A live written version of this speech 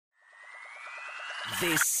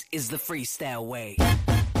This is the freestyle way.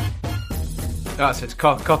 Oh, so it's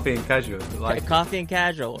coffee and casual. Like Coffee and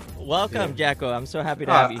casual. Welcome, Yeah. Jacko. I'm so happy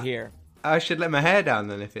to have you here. I should let my hair down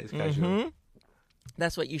then if it's casual.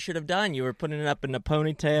 That's what you should have done. You were putting it up in a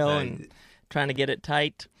ponytail and trying to get it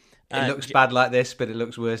tight. It looks bad like this, but it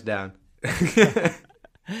looks worse down.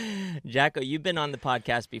 Jacko, you've been on the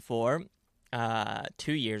podcast before,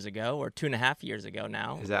 2 years ago or 2.5 years ago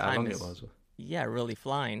now. Is that how long it was? Yeah, really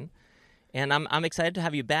flying. And I'm excited to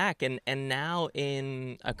have you back, and now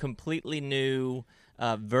in a completely new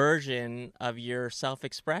version of your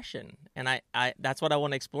self-expression. And I that's what I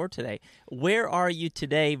want to explore today. Where are you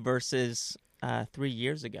today versus 3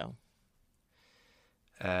 years ago?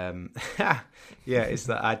 Yeah, it's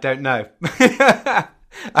that I don't know.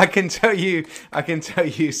 I can tell you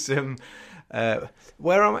some.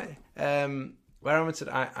 Where am I? Where am I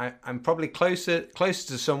today? I'm probably closer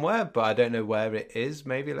to somewhere, but I don't know where it is.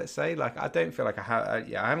 Maybe let's say, like, I don't feel like I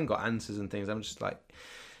haven't got answers and things. I'm just like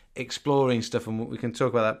exploring stuff, and we can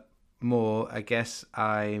talk about that more. I guess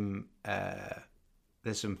I'm.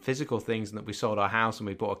 There's some physical things that we sold our house and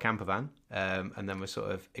we bought a camper van, and then we're sort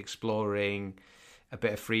of exploring a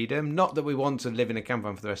bit of freedom. Not that we want to live in a camper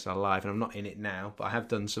van for the rest of our life, and I'm not in it now, but I have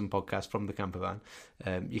done some podcasts from the camper van.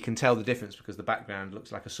 You can tell the difference because the background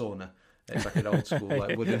looks like a sauna. It's like an old school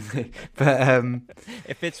like wooden thing. But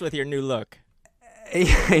it fits with your new look.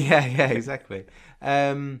 Yeah, exactly.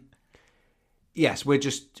 Yes, we're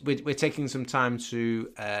taking some time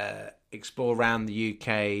to explore around the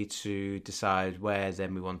UK to decide where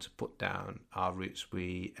then we want to put down our roots.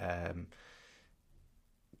 We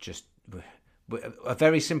a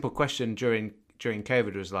very simple question during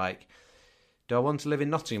COVID was like, do I want to live in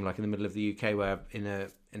Nottingham, like in the middle of the UK, where in a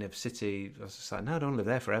city? I was just like, no, I don't want to live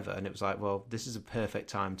there forever. And it was like, well, this is a perfect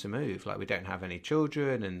time to move. Like, we don't have any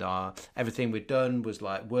children, and everything we'd done was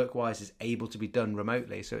like work-wise is able to be done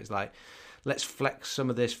remotely. So it's like, let's flex some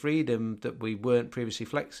of this freedom that we weren't previously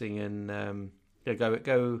flexing, and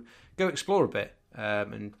go explore a bit.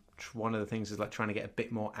 And one of the things is like trying to get a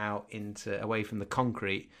bit more away from the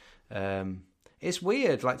concrete. It's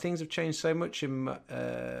weird, like things have changed so much in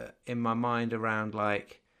my mind around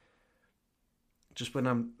like just when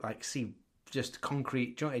I'm like see just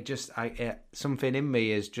concrete, it just something in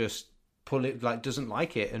me is just pull it, like doesn't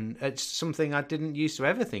like it, and it's something I didn't used to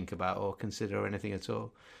ever think about or consider or anything at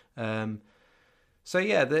all. So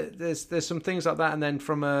yeah, there's some things like that, and then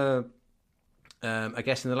from I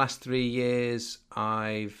guess in the last 3 years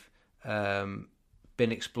I've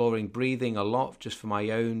been exploring breathing a lot, just for my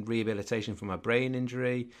own rehabilitation from my brain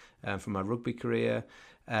injury, from my rugby career,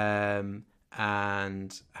 and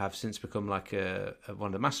have since become like one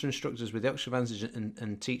of the master instructors with the Oxford Advantage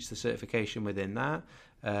and teach the certification within that.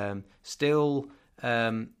 Still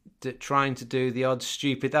trying to do the odd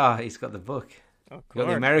stupid. He's got the book. Oh, got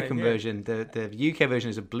the American version. The UK version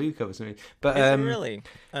is a blue cover, something. But is it really?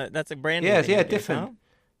 That's a brand. Yeah, different.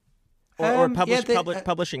 Huh? Or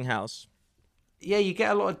publishing house. Yeah, you get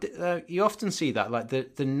a lot of. You often see that, like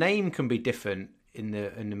the name can be different in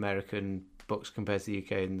American books compared to the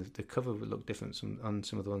UK, and the cover would look different on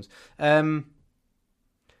some of the ones.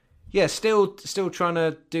 Yeah, still trying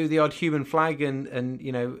to do the odd human flag,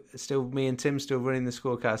 and still me and Tim still running the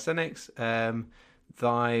Score Calisthenics.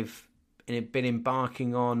 I've been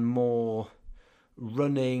embarking on more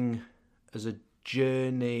running as a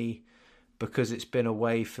journey because it's been a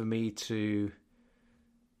way for me to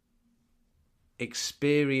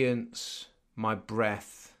experience my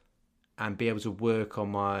breath and be able to work on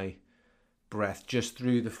my breath just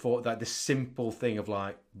through the simple thing of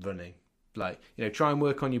like running. Like, try and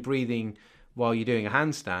work on your breathing while you're doing a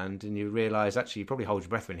handstand, and you realize actually you probably hold your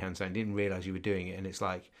breath when you handstand, didn't realize you were doing it. And it's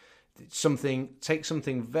like take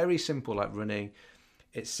something very simple like running.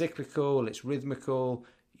 It's cyclical, it's rhythmical.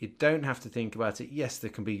 You don't have to think about it. Yes, there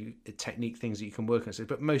can be technique things that you can work on,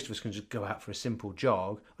 but most of us can just go out for a simple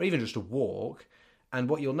jog or even just a walk. And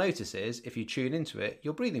what you'll notice is if you tune into it,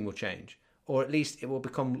 your breathing will change, or at least it will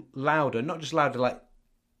become louder, not just louder like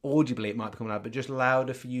audibly it might become loud, but just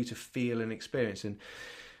louder for you to feel and experience. And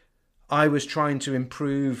I was trying to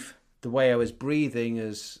improve the way I was breathing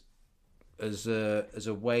as a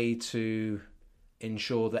way to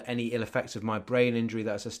ensure that any ill effects of my brain injury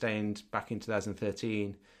that I sustained back in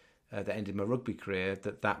 2013 that ended my rugby career,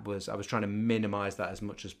 I was trying to minimise that as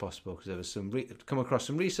much as possible, because there was come across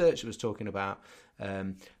some research that was talking about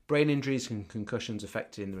brain injuries and concussions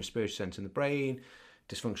affecting the respiratory centre in the brain,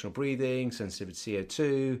 dysfunctional breathing, sensitivity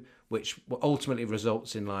to CO2, which ultimately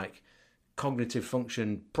results in like cognitive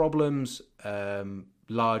function problems,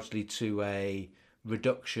 largely to a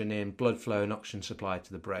reduction in blood flow and oxygen supply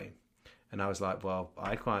to the brain. And I was like, well,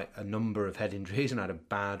 I had quite a number of head injuries and I had a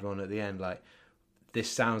bad one at the end. Like, this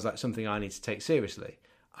sounds like something I need to take seriously.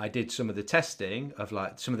 I did some of the testing of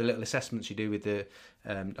like some of the little assessments you do with the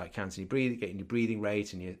like counting your breathing, getting your breathing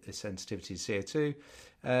rate and your sensitivity to CO2.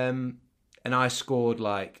 And I scored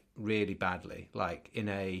like really badly, like in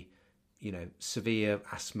a, severe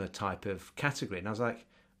asthma type of category. And I was like,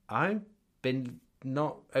 I've been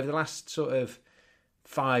not over the last sort of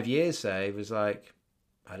 5 years, say, it was like,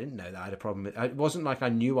 I didn't know that I had a problem. It wasn't like I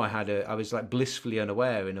knew I was like blissfully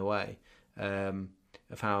unaware in a way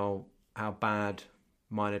of how bad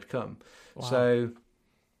mine had come. Wow. So,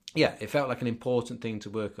 yeah, it felt like an important thing to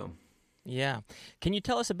work on. Yeah. Can you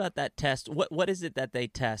tell us about that test? What is it that they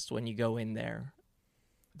test when you go in there?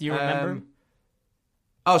 Do you remember?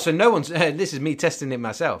 So no one's... this is me testing it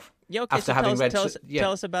myself. Yeah, okay. After So having read...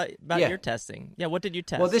 tell us about your testing. Yeah, what did you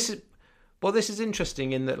test? Well, this is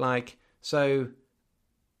interesting in that, like, so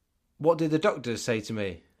what did the doctors say to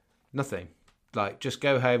me? Nothing. Like, just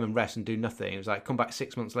go home and rest and do nothing. It was like, come back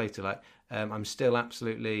 6 months later, like, I don't want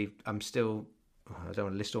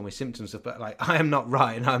to list all my symptoms and stuff, but like, I am not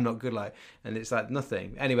right and I'm not good, like, and it's like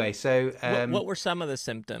nothing. Anyway, so what were some of the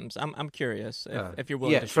symptoms? I'm curious if you're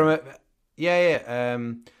willing to share.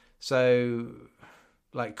 So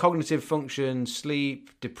like cognitive function,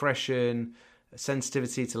 sleep, depression,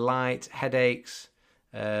 sensitivity to light, headaches,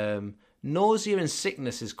 nausea and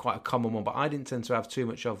sickness is quite a common one, but I didn't tend to have too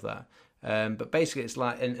much of that. But basically, it's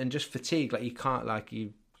like and just fatigue. Like you can't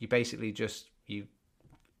you basically just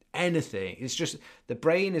anything. It's just the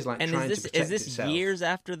brain is like trying to protect itself. Is this years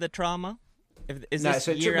after the trauma? Is this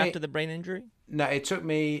a year after the brain injury? No, it took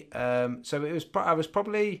me. So it was. I was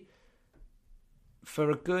probably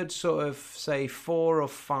for a good sort of say 4 or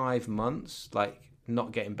 5 months, like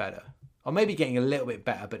not getting better, or maybe getting a little bit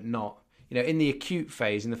better, but not. In the acute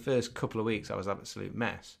phase, in the first couple of weeks, I was an absolute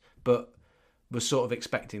mess, but was sort of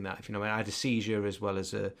expecting that. If you know, I had a seizure as well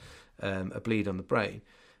as a bleed on the brain.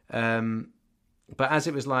 But as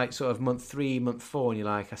it was like sort of month 3, month 4, and you're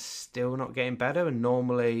like, I'm still not getting better. And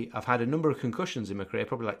normally I've had a number of concussions in my career,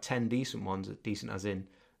 probably like 10 decent ones, decent as in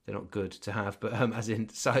they're not good to have, but as in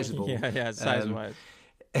sizable. Yeah, size-wise.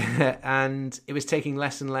 And it was taking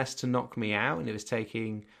less and less to knock me out, and it was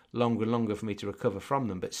taking longer and longer for me to recover from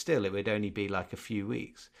them. But still, it would only be like a few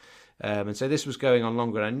weeks. And so this was going on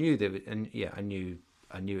longer. And I knew that,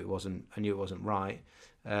 I knew it wasn't right.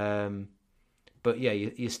 But yeah,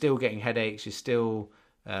 you're still getting headaches. You're still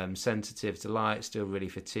sensitive to light. Still really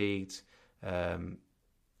fatigued.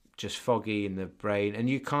 Just foggy in the brain, and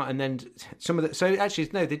you can't. And then some of the. So actually,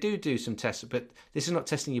 no, they do some tests, but this is not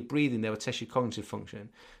testing your breathing. They will test your cognitive function.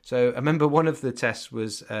 So I remember one of the tests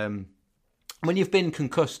was when you've been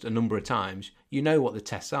concussed a number of times, you know what the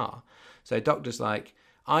tests are. So doctors like,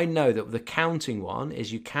 I know that the counting one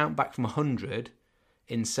is you count back from 100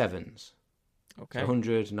 in sevens. Okay. So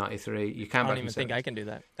 100, 93. You count back. I don't even think I can do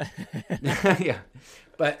that. Yeah,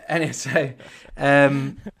 but anyway,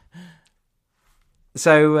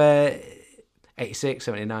 so 86,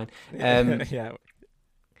 79. Yeah.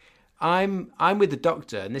 I'm with the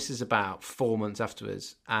doctor, and this is about 4 months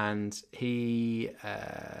afterwards, and he's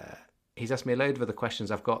asked me a load of other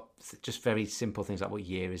questions. I've got just very simple things like, what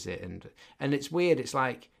year is it? And it's weird. It's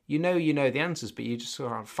like, you know the answers, but you just sort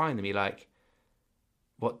of can't find them. You're like,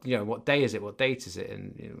 what day is it? What date is it?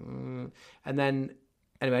 And then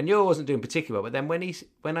anyway, I knew I wasn't doing particularly well. But then when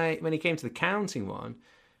he came to the counting one,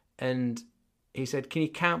 and he said, "Can you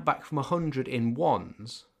count back from 100 in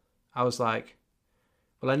ones?" I was like,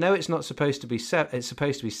 "Well, I know it's not supposed to be it's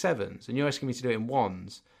supposed to be sevens, and you're asking me to do it in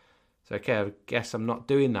ones. So okay, I guess I'm not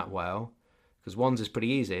doing that well, because ones is pretty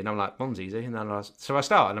easy." And I'm like, "One's easy." And then so I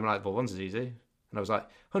start, and I'm like, "Well, ones is easy." And I was like,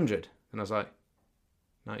 100, and I was like,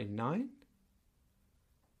 99.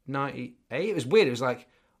 98. It was weird. It was like,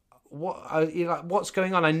 what's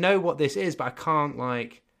going on? I know what this is, but I can't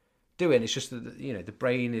do it. And it's just that the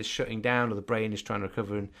brain is shutting down, or the brain is trying to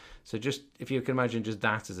recover. And so just if you can imagine, just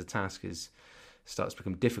that as a task starts to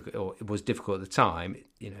become difficult, or it was difficult at the time.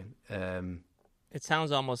 It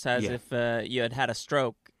sounds almost as if you had a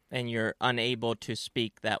stroke and you're unable to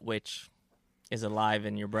speak that which is alive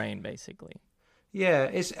in your brain, basically. Yeah,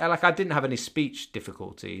 it's like I didn't have any speech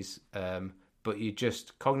difficulties. But you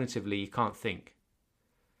just cognitively you can't think.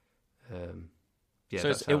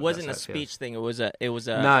 So it wasn't a speech thing. It was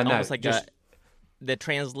almost like the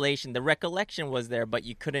translation. The recollection was there, but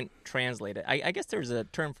you couldn't translate it. I guess there's a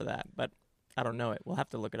term for that, but I don't know it. We'll have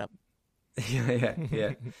to look it up.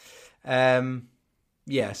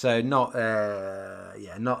 Yeah. So not a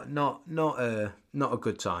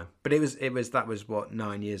good time. But it was that was what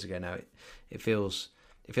 9 years ago now. It feels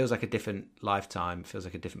it feels like a different lifetime. It feels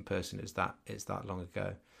like a different person. It's that long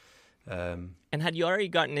ago. And had you already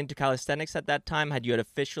gotten into calisthenics at that time? Had you had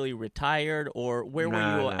officially retired, or where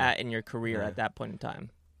were you at in your career at that point in time?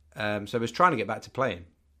 So I was trying to get back to playing,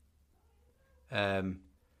 and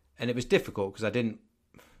it was difficult because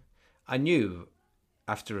I knew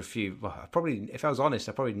after a few. Well, if I was honest,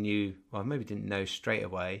 I probably knew. Well, I maybe didn't know straight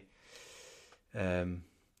away.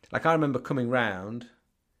 Like I remember coming round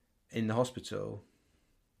in the hospital,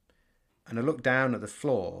 and I looked down at the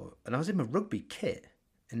floor, and I was in my rugby kit.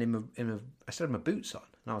 And I still had my boots on,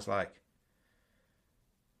 and I was like,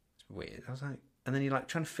 "It's weird." I was like, and then you're like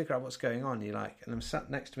trying to figure out what's going on. You're like, and I'm sat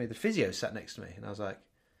next to me. The physio sat next to me, and I was like,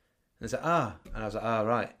 and it's like, and I was like,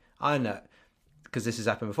 right, I know, because this has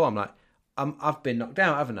happened before. I'm like, I've been knocked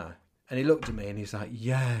out, haven't I? And he looked at me, and he's like,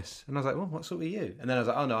 yes. And I was like, well, what's up with you? And then I was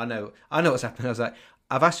like, oh no, I know what's happened. I was like,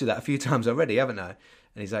 I've asked you that a few times already, haven't I?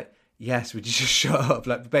 And he's like, yes. Would you just shut up?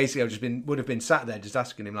 Like basically, would have been sat there just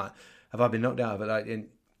asking him like, have I been knocked out? But like,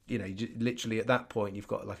 you know, literally at that point, you've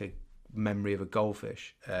got like a memory of a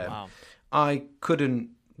goldfish. Wow. I couldn't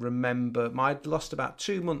remember. I'd lost about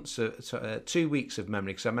 2 months, 2 weeks of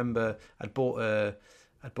memory because I remember I'd bought a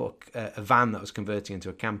van that was converting into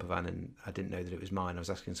a camper van, and I didn't know that it was mine. I was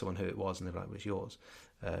asking someone who it was, and they were like, "Well, it's yours."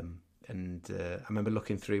 I remember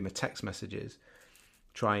looking through my text messages,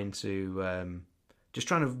 trying to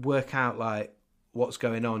work out like what's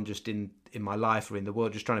going on just in my life or in the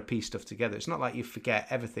world, just trying to piece stuff together. It's not like you forget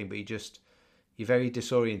everything, but you're very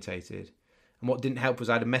disorientated. And what didn't help was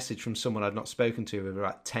I had a message from someone I'd not spoken to in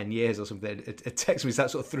about 10 years or something. It texted me, so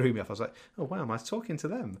that sort of threw me off. I was like, oh wow, am I talking to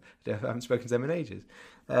them? I haven't spoken to them in ages.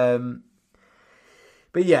 But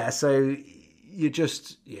yeah, so you're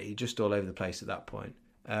just all over the place at that point.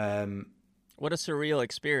 What a surreal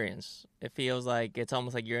experience. It feels like it's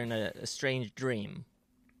almost like you're in a strange dream.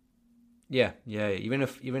 Yeah. You're in a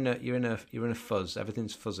fuzz.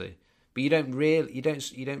 Everything's fuzzy, but you don't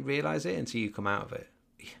realize it until you come out of it.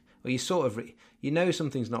 Well, you sort of you know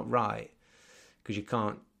something's not right because you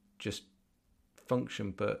can't just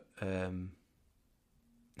function. But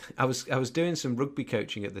I was doing some rugby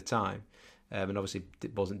coaching at the time, and obviously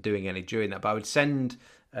wasn't doing any during that. But I would send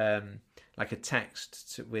like a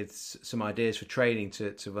text with some ideas for training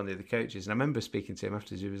to one of the coaches, and I remember speaking to him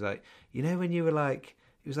afterwards. He was like, you know, when you were like.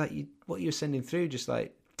 It was like what you were sending through just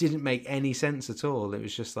like didn't make any sense at all. It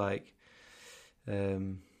was just like,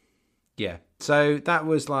 yeah. So that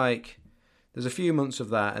was like, there's a few months of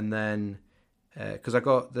that, and then because I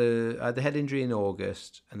had the head injury in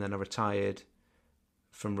August, and then I retired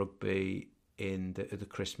from rugby in the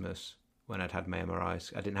Christmas when I'd had my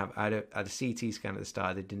MRI. I had a CT scan at the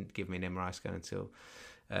start. They didn't give me an MRI scan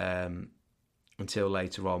until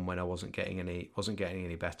later on when I wasn't getting any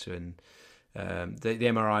better. And the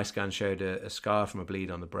MRI scan showed a scar from a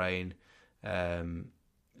bleed on the brain. The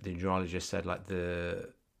neurologist said like the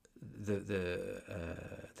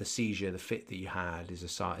seizure, the fit that you had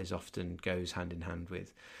is often goes hand in hand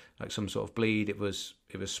with like some sort of bleed. It was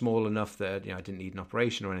small enough that I didn't need an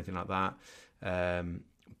operation or anything like that.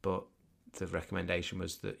 But the recommendation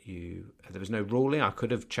was that there was no ruling. I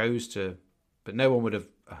could have chose to, but no one would have.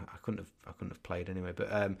 I couldn't have played anyway. But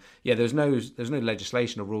there's no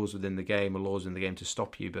legislation or rules within the game or laws in the game to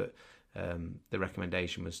stop you. But the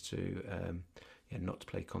recommendation was to not to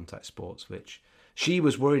play contact sports. Which she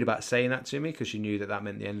was worried about saying that to me because she knew that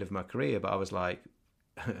meant the end of my career. But I was like,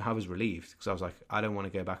 I was relieved because I was like, I don't want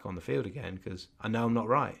to go back on the field again because I know I'm not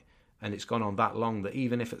right, and it's gone on that long that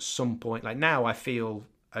even if at some point, like now, I feel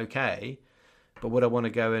okay, but would I want to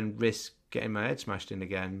go and risk getting my head smashed in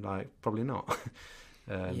again? Like, probably not.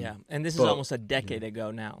 And this is almost a decade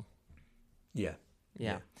ago now. Yeah.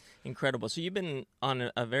 Incredible. So you've been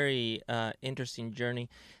on a very interesting journey.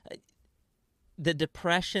 The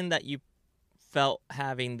depression that you felt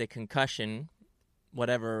having the concussion,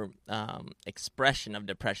 whatever expression of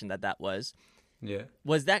depression that was,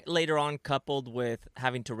 was that later on coupled with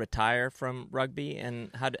having to retire from rugby? And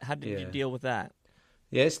how did you deal with that?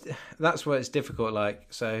 Yes, that's where it's difficult. Like,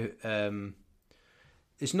 so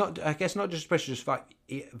it's not. I guess not just depression, just like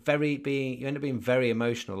you end up being very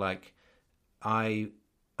emotional. Like, I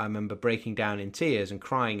remember breaking down in tears and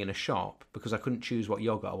crying in a shop because I couldn't choose what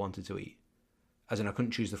yogurt I wanted to eat. As in, I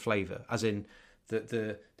couldn't choose the flavour. As in,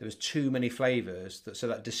 there was too many flavours. So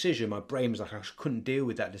that decision, my brain was like, I couldn't deal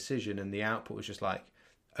with that decision, and the output was just like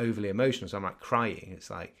overly emotional. So I'm like crying. It's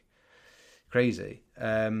like crazy.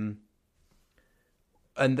 But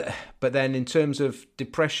then in terms of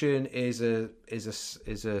depression is a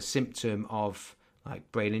symptom of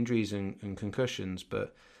like brain injuries and concussions.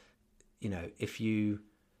 But if you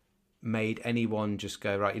made anyone just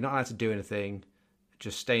go, right, you're not allowed to do anything,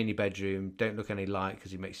 just stay in your bedroom, don't look any light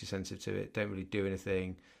because it makes you sensitive to it, don't really do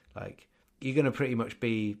anything, like you're going to pretty much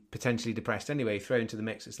be potentially depressed anyway. Throw into the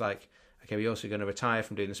mix, it's like, okay, we're also going to retire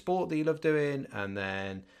from doing the sport that you love doing, and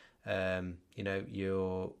then you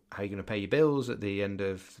know, how are you going to pay your bills at the end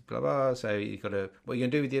of blah blah. So you've got to, what are you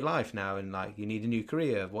going to do with your life now, and like you need a new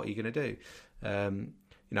career. What are you going to do?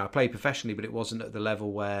 You know, I played professionally, but it wasn't at the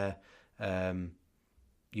level where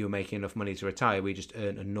you were making enough money to retire. We just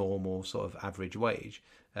earned a normal sort of average wage.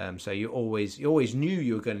 So you always knew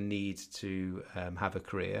you were going to need to have a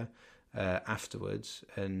career afterwards.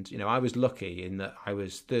 And you know, I was lucky in that I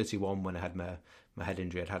was 31 when I had my head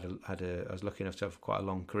injury. I was lucky enough to have quite a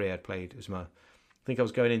long career. I think I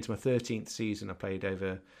was going into my 13th season. I played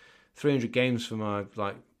over 300 games for my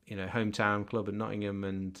hometown club in Nottingham,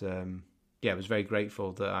 and I was very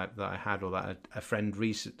grateful that I had all that. A friend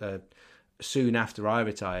soon after I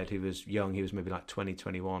retired, who was young, he was maybe like 20,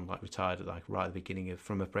 21, like retired at like right at the beginning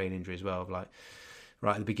from a brain injury as well, like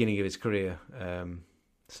right at the beginning of his career.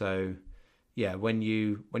 So yeah, when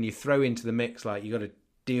you throw into the mix, like you got to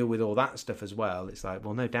deal with all that stuff as well. It's like,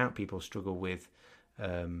 well, no doubt people struggle with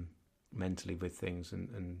mentally with things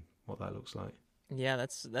and what that looks like. Yeah,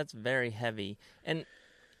 that's very heavy. And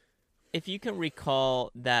if you can recall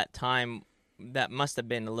that time, that must have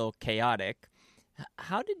been a little chaotic.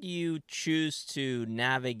 How did you choose to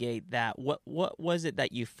navigate that? What was it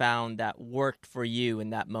that you found that worked for you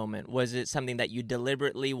in that moment? Was it something that you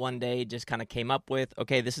deliberately one day just kind of came up with?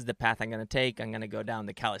 Okay, this is the path I'm going to take. I'm going to go down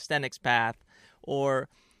the calisthenics path. Or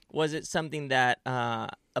was it something that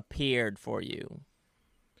appeared for you?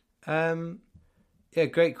 Yeah,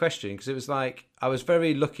 great question. Because it was like I was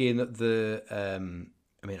very lucky in that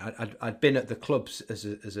I'd been at the clubs as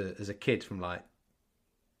a kid from like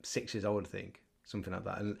 6 years old, I think, something like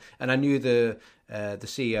that, and I knew the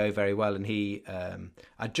CEO very well, and he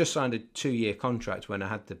I'd just signed a 2-year contract when I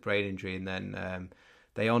had the brain injury, and then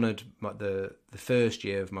they honoured the first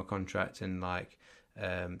year of my contract and like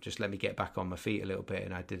just let me get back on my feet a little bit,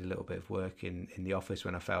 and I did a little bit of work in the office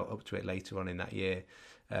when I felt up to it later on in that year,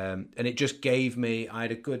 and it just gave me, I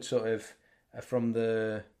had a good sort of from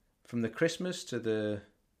the Christmas to the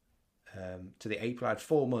April, I had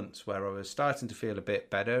 4 months where I was starting to feel a bit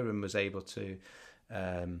better and was able to,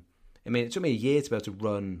 it took me a year to be able to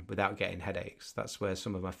run without getting headaches. That's where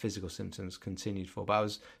some of my physical symptoms continued for. But I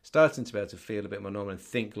was starting to be able to feel a bit more normal and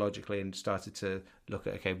think logically, and started to look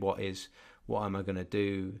at, okay, what am I going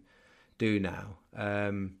to do now?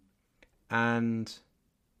 And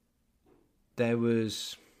there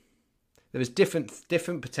was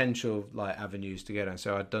different potential like avenues to go down.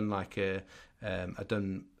 So I'd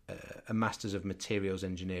done a Masters of Materials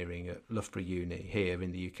Engineering at Loughborough Uni here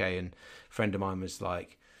in the UK, and a friend of mine was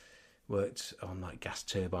like worked on like gas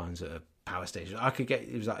turbines at a power station. I could get,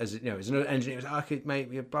 it was like, as you know, as an engineer, it was like, I could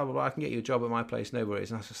make blah blah blah, I can get you a job at my place, no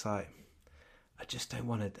worries. And I was just like, I just don't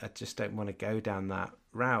want to go down that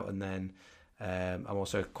route. And then I'm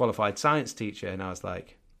also a qualified science teacher, and I was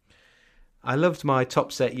like, I loved my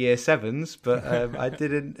top set year 7s, but I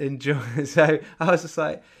didn't enjoy. So I was just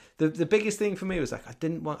like, the biggest thing for me was like,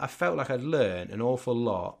 I felt like I'd learned an awful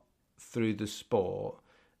lot through the sport,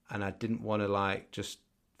 and I didn't want to like just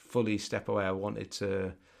fully step away. I wanted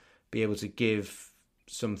to be able to give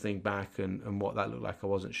something back, and what that looked like, I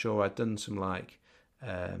wasn't sure. I'd done some like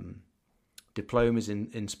diplomas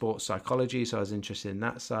in sports psychology, so I was interested in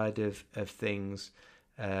that side of things.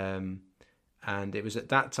 And it was at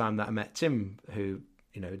that time that I met Tim, who,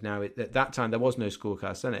 you know, now at that time there was no school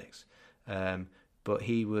calisthenics, but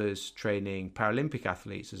he was training Paralympic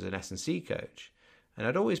athletes as an S&C coach. And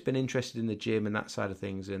I'd always been interested in the gym and that side of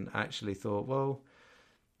things, and actually thought, well,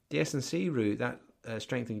 the S&C route, that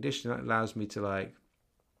strength and conditioning, that allows me to like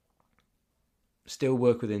still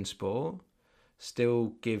work within sport,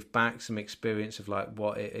 still give back some experience of like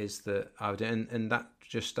what it is that I would do. And that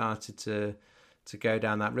just started to go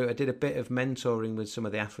down that route. I did a bit of mentoring with some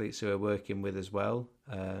of the athletes who I were working with as well,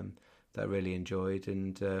 that I really enjoyed,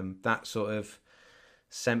 and that sort of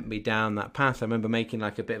sent me down that path. I remember making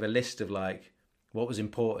like a bit of a list of like what was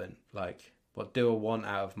important, like what do I want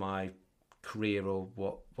out of my career, or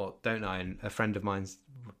what don't I? And a friend of mine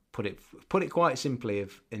put it quite simply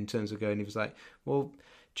in terms of going, he was like, well,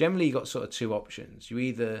 generally you got sort of two options. You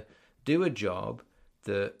either do a job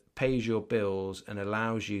that pays your bills and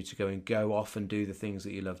allows you to go off and do the things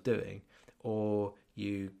that you love doing, or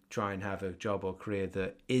you try and have a job or career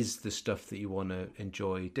that is the stuff that you want to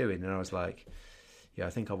enjoy doing. And I was like, yeah, I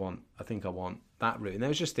think I want that route. And there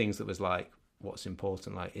was just things that was like, what's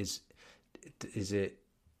important? Like, is it,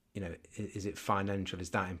 you know, is it financial? Is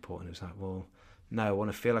that important? It was like, well, no, I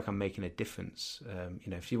want to feel like I'm making a difference.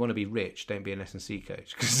 If you want to be rich, don't be an S&C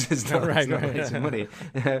coach, because it's not raising money.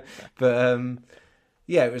 But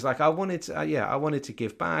it was like I wanted to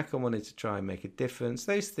give back. I wanted to try and make a difference.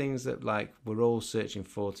 Those things that like we're all searching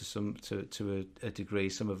for to a degree.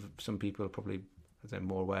 Some people are probably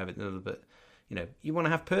more aware of it than others, but you want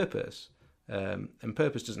to have purpose, and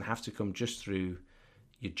purpose doesn't have to come just through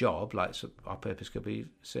your job. Like, so our purpose could be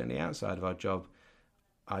certainly outside of our job.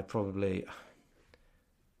 I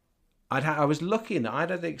was lucky in that I'd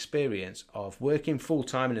had the experience of working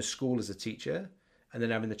full-time in a school as a teacher and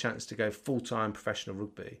then having the chance to go full-time professional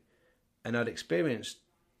rugby. And I'd experienced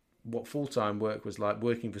what full-time work was like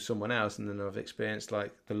working for someone else, and then I've experienced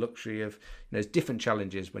like the luxury of, there's different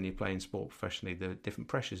challenges when you're playing sport professionally, the different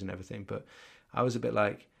pressures and everything. But I was a bit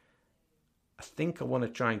like, I think I want to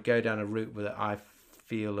try and go down a route that I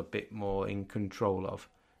feel a bit more in control of.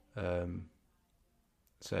 And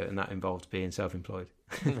that involved being self-employed.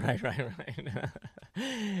 Right.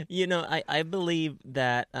 I believe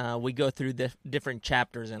that we go through different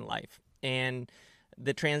chapters in life, and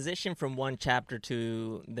the transition from one chapter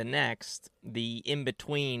to the next, the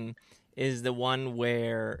in-between, is the one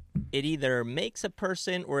where it either makes a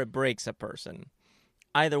person or it breaks a person.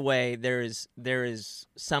 Either way, there is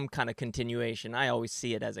some kind of continuation. I always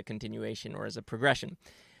see it as a continuation or as a progression.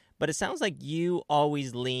 But it sounds like you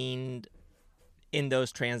always leaned in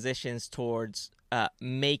those transitions towards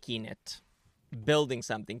making it, building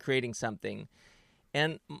something, creating something.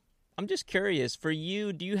 And I'm just curious, for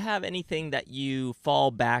you, do you have anything that you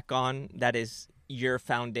fall back on that is your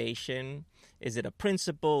foundation? Is it a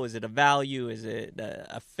principle? Is it a value? Is it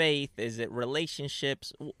a faith? Is it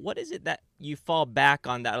relationships? What is it that you fall back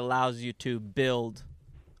on that allows you to build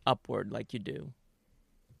upward like you do?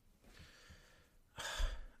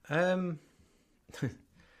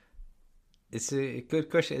 It's a good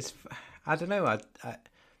question. I don't know. I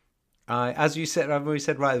as you said, we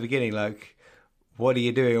said right at the beginning, like, what are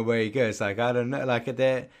you doing and where you go? It's like, I don't know. Like,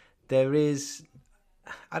 there is,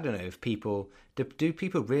 I don't know if people, do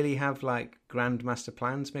people really have like grand master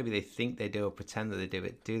plans? Maybe they think they do or pretend that they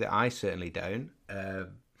do that. I certainly don't.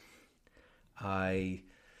 I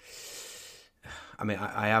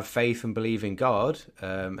have faith and believe in God,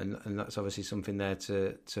 and that's obviously something there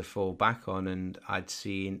to fall back on. And I'd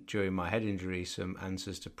seen during my head injury some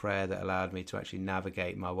answers to prayer that allowed me to actually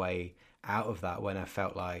navigate my way out of that when I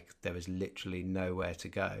felt like there was literally nowhere to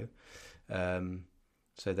go.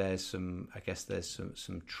 So there's some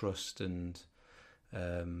trust and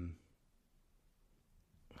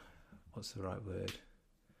what's the right word?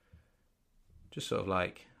 Just sort of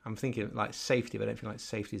like, I'm thinking like safety, but I don't feel like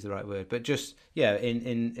safety is the right word. But just,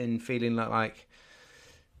 in feeling like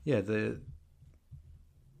the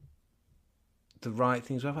right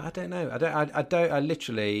things. I don't know.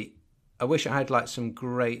 I wish I had like some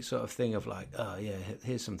great sort of thing of like, oh yeah,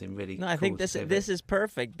 here's something really cool. No, I think this is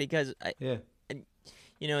perfect because in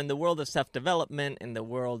the world of self-development, in the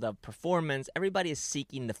world of performance, everybody is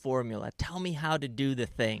seeking the formula. Tell me how to do the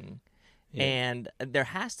thing. Yeah. And there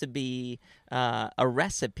has to be a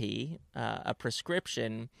recipe, a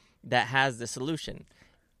prescription that has the solution.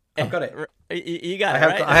 I've got it. You got it,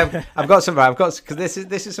 right? I've got something. Because this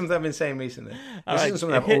is something I've been saying recently. This isn't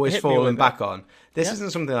something I've always fallen back on. This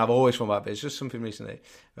isn't something I've always fallen back, but it's just something recently,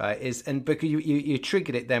 right? Because you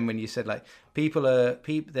triggered it then when you said like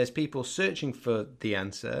there's people searching for the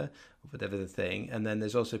answer, whatever the thing, and then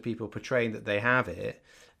there's also people portraying that they have it.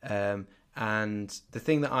 And the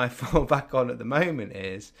thing that I fall back on at the moment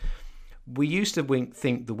is we used to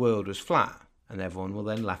think the world was flat, and everyone will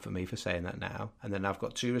then laugh at me for saying that now. And then I've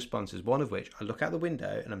got two responses, one of which I look out the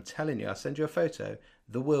window and I'm telling you, I'll send you a photo,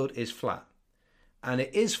 the world is flat. And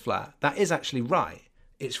it is flat. That is actually right.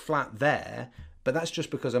 It's flat there, but that's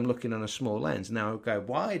just because I'm looking on a small lens. Now I go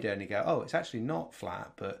wider and you go, oh, it's actually not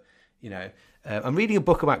flat, but I'm reading a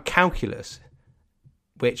book about calculus.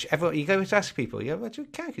 Which you go to ask people, you go, what do you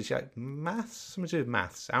calculus? You're like, maths? Something to do with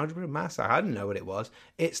maths, algebra, maths? I didn't know what it was.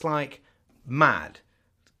 It's like mad,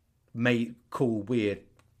 cool, weird,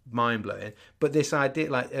 mind-blowing. But this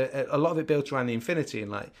idea, like a lot of it built around the infinity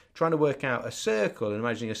and like trying to work out a circle and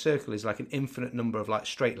imagining a circle is like an infinite number of like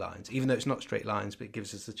straight lines, even though it's not straight lines, but it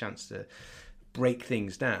gives us the chance to break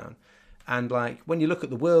things down. And like when you look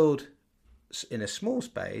at the world in a small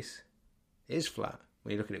space, it is flat.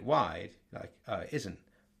 When you look at it wide, like, oh, it isn't.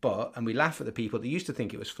 And we laugh at the people that used to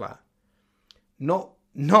think it was flat. Not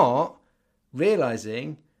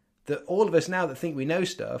realizing that all of us now that think we know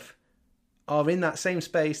stuff are in that same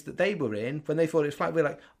space that they were in when they thought it was flat. We're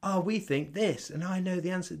like, oh, we think this, and I know the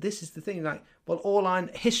answer. This is the thing. Like, well,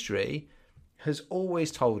 history has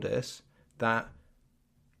always told us that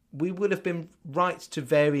we would have been right to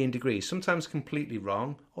varying degrees, sometimes completely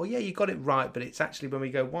wrong, or yeah, you got it right, but it's actually when we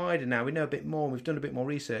go wider now, we know a bit more, we've done a bit more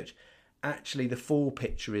research, actually the full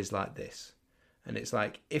picture is like this. And it's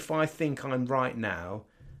like, if I think I'm right now,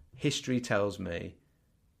 history tells me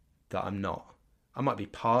that I'm not. I might be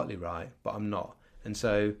partly right, but I'm not. And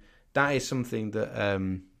so that is something that,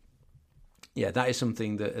 that is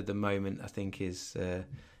something that at the moment I think is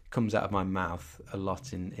comes out of my mouth a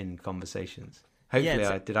lot in conversations.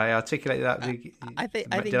 Hopefully, did I articulate that? I think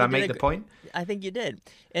did I make the point? I think you did.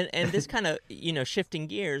 And this kind of shifting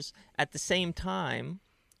gears at the same time,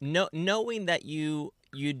 knowing that you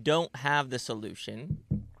don't have the solution,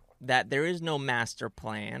 that there is no master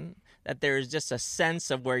plan, that there is just a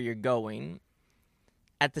sense of where you're going.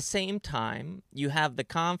 At the same time, you have the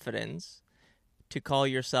confidence to call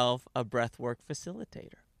yourself a breathwork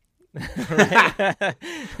facilitator.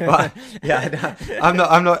 Well, yeah, I'm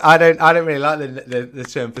not. I don't really like the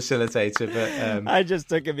term facilitator, but I just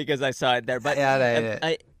took it because I saw it there. But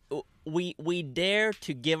we dare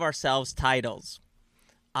to give ourselves titles.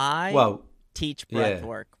 I teach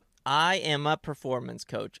breathwork. I am a performance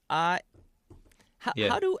coach. How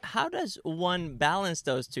does one balance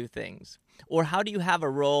those two things, or how do you have a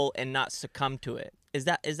role and not succumb to it? Is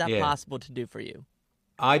that possible to do for you?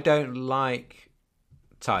 I don't like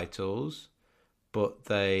titles, but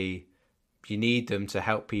you need them to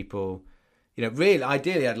help people. Really,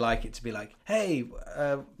 ideally, I'd like it to be like, hey,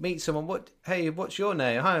 meet someone. Hey, what's your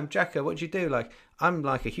name? Hi, I'm Jacko. What do you do? Like, I'm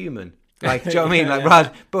like a human. Like, do you know what I mean? Like,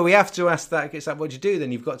 right. But we have to ask that. It's like, what do you do?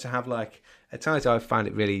 Then you've got to have like a title. I find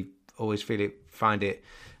it really find it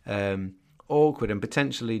awkward and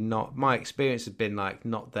potentially not. My experience has been like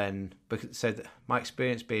not then, because said my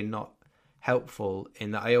experience being not helpful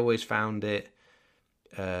in that I always found it.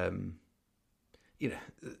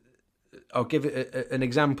 I'll give it an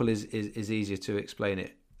example is easier to explain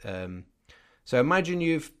it. So imagine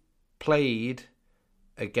you've played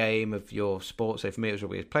a game of your sport. So for me, it was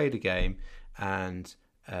rugby. I've played a game and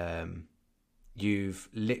you've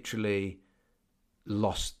literally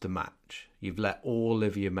lost the match. You've let all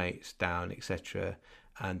of your mates down, etc.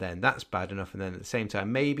 And then that's bad enough. And then at the same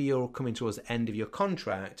time, maybe you're coming towards the end of your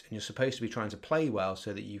contract and you're supposed to be trying to play well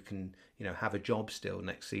so that you can, have a job still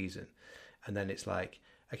next season. And then it's like,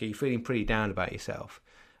 okay, you're feeling pretty down about yourself.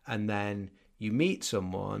 And then you meet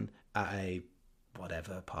someone at a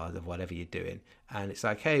whatever part of whatever you're doing. And it's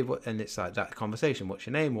like, hey, what? And it's like that conversation, what's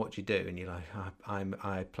your name? What do you do? And you're like,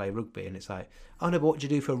 I play rugby. And it's like, oh no, but what do you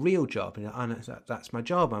do for a real job? And oh, no, that's my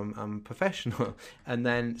job. I'm professional. And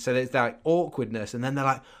then, so there's that awkwardness. And then they're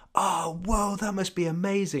like, oh, whoa, that must be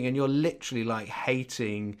amazing. And you're literally like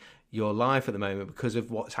hating your life at the moment because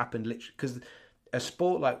of what's happened. Literally, because a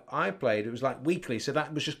sport like I played, it was like weekly. So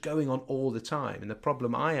that was just going on all the time. And the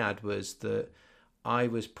problem I had was that I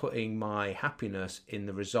was putting my happiness in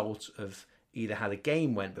the result of either how the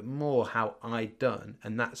game went, but more how I'd done.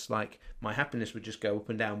 And that's like, my happiness would just go up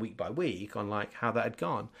and down week by week on like how that had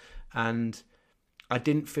gone. And I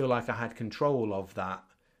didn't feel like I had control of that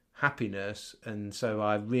happiness. And so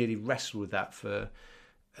I really wrestled with that for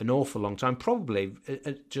an awful long time. I probably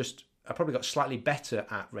got slightly better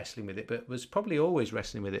at wrestling with it, but was probably always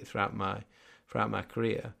wrestling with it throughout my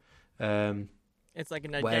career. It's like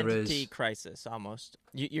an identity crisis almost.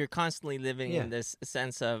 You're constantly living in this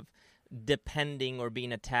sense of depending or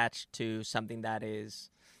being attached to something that is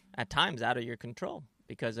at times out of your control,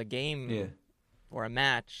 because a game or a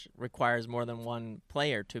match requires more than one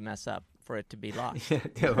player to mess up for it to be lost.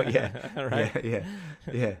 Right?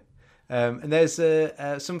 Yeah. And there's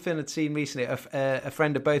something I'd seen recently. A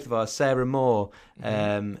friend of both of ours, Sarah Moore,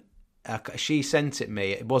 she sent it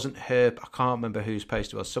me. It wasn't her. I can't remember whose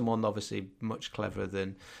post it was. Someone obviously much cleverer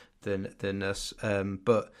than us.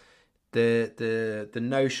 But the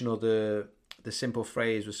notion or the simple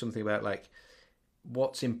phrase was something about like,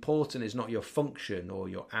 what's important is not your function or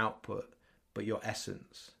your output, but your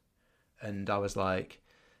essence. And I was like,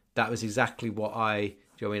 that was exactly what I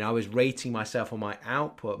was rating myself on my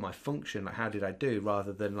output, my function, like how did I do,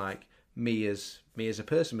 rather than like me as a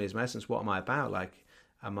person, me as my essence. What am I about? Like,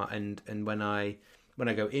 and when I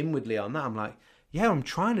go inwardly on that, I'm like, yeah, I'm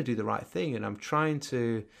trying to do the right thing, and I'm trying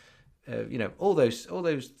to, all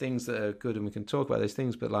those things that are good, and we can talk about those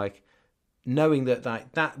things. But like knowing that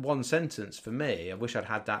like that one sentence for me, I wish I'd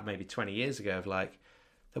had that maybe 20 years ago. Of like,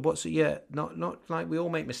 not like we all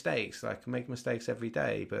make mistakes. Like make mistakes every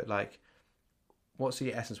day, but like, what's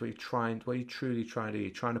the essence? What are you truly trying to do?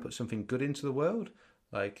 You're trying to put something good into the world.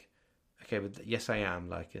 Like, okay, but yes, I am.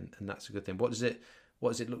 Like, and that's a good thing. What does it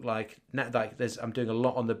look like now? Like, I'm doing a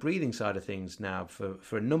lot on the breathing side of things now for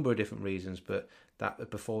a number of different reasons. But that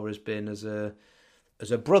before has been as a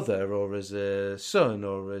as a brother or as a son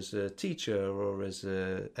or as a teacher or as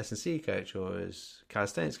a S&C coach or as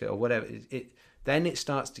calisthenics coach or whatever, then it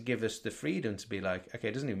starts to give us the freedom to be like, okay,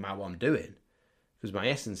 it doesn't even matter what I'm doing because my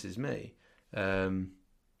essence is me.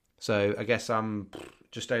 So I guess I'm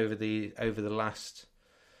just over the last,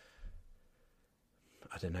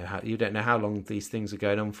 I don't know how, you don't know how long these things are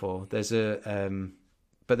going on for. There's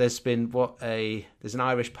but there's been there's an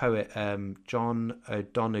Irish poet, John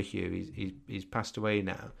O'Donoghue. He's passed away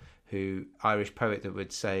now. Irish poet that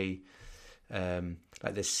would say,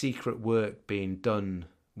 like there's secret work being done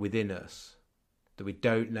within us that we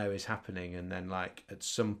don't know is happening, and then like at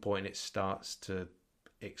some point it starts to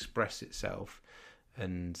express itself.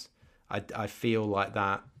 And I feel like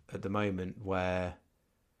that at the moment, where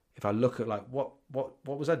if I look at like what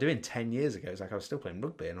was I doing 10 years ago? It's like I was still playing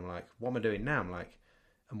rugby, and I'm like, what am I doing now? I'm like,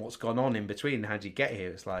 and what's gone on in between? How did you get here?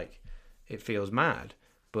 It's like, it feels mad,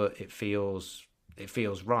 but it feels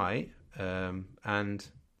right. And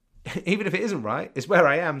even if it isn't right, it's where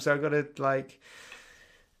I am. So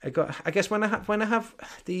I guess when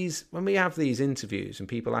we have these interviews and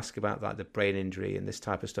people ask about like the brain injury and this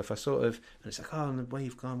type of stuff, I sort of, and it's like, oh, where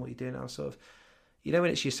you've gone, what you're doing, I sort of, when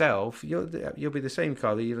it's yourself, you'll be the same,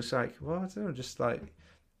 Carl. You're just like, well, I don't know, just like,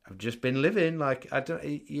 I've just been living. Like,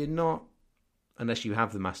 you're not, unless you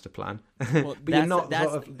have the master plan. Well, but you're not.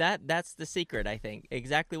 That's the secret, I think.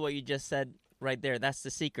 Exactly what you just said right there. That's the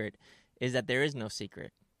secret, is that there is no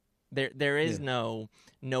secret. There is no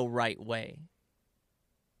right way.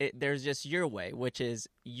 There's just your way, which is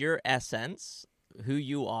your essence, who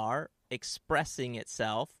you are, expressing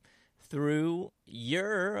itself through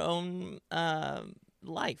your own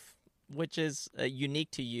life, which is unique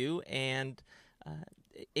to you, and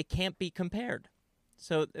it can't be compared.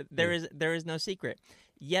 So there is no secret.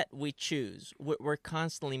 Yet we choose. We're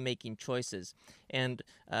constantly making choices. And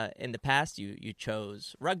in the past, you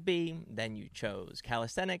chose rugby, then you chose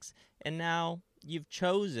calisthenics, and now you've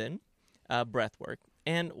chosen breathwork.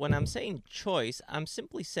 And when I'm saying choice, I'm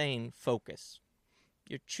simply saying focus.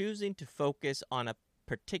 You're choosing to focus on a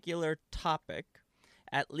particular topic,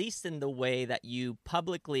 at least in the way that you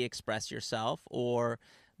publicly express yourself, or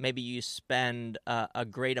maybe you spend a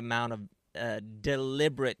great amount of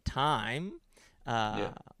deliberate time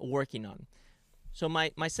working on. So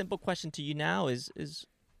my simple question to you now is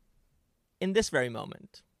in this very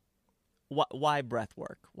moment, why breath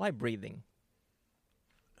work? Why breathing?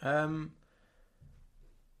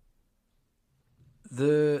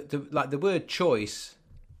 The word choice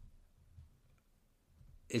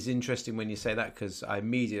is interesting when you say that, because I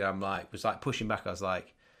immediately was pushing back. I was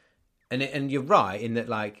like, and you're right in that,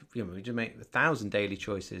 like, we just make 1,000 daily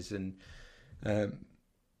choices, and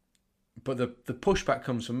but the pushback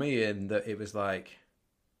comes from me in that it was like,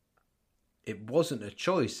 it wasn't a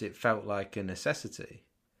choice, it felt like a necessity,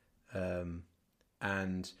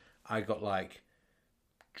 and I got like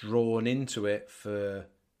drawn into it for,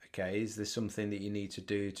 okay, is there something that you need to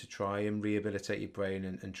do to try and rehabilitate your brain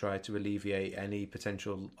and try to alleviate any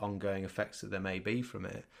potential ongoing effects that there may be from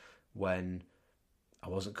it, when I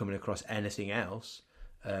wasn't coming across anything else.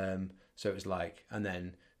 So it was like, and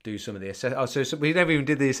then do some of the so we never even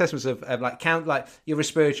did the assessments of like count like your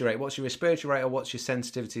respiratory rate. What's your respiratory rate, or what's your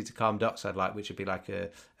sensitivity to carbon dioxide, like, which would be like a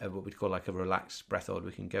what we'd call like a relaxed breath order.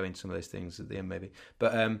 We can go into some of those things at the end maybe,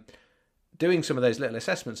 but doing some of those little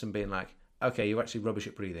assessments and being like, okay, you're actually rubbish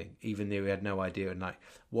at breathing, even though we had no idea. And like,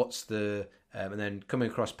 what's the and then coming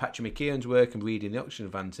across Patrick McKeown's work and reading the Oxygen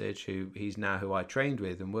Advantage, who I trained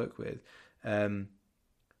with and work with,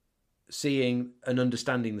 seeing and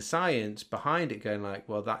understanding the science behind it, going like,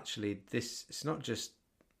 well, actually, it's not just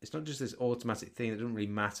this automatic thing that doesn't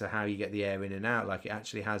really matter how you get the air in and out. Like, it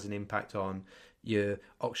actually has an impact on your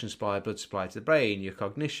oxygen supply, blood supply to the brain, your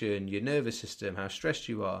cognition, your nervous system, how stressed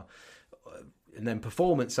you are, and then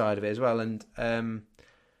performance side of it as well. And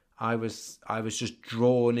I was just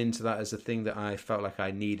drawn into that as a thing that I felt like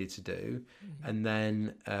I needed to do. Mm-hmm. And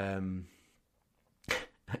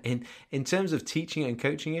then in terms of teaching it and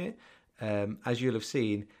coaching it, as you'll have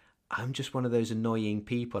seen, I'm just one of those annoying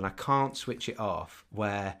people, and I can't switch it off,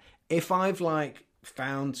 where if I've like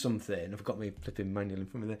found something, I've got my flipping manual in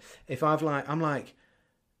front of me there, if I'm like,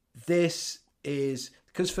 this is,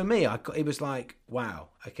 because for me, it was like, wow,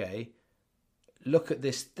 okay, look at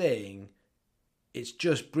this thing, it's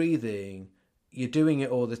just breathing, you're doing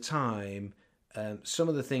it all the time. Some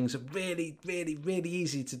of the things are really, really, really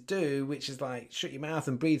easy to do, which is like shut your mouth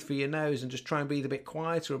and breathe through your nose and just try and breathe a bit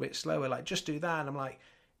quieter, a bit slower. Like, just do that. And I'm like,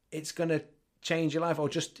 it's going to change your life, or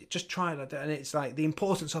just try it like that. And it's like the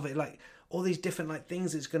importance of it, like all these different like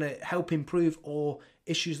things that's going to help improve, or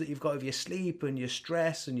issues that you've got with your sleep and your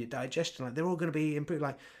stress and your digestion, like they're all going to be improved.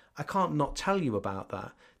 Like I can't not tell you about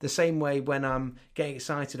that. The same way when I'm getting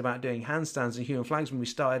excited about doing handstands and human flags, when we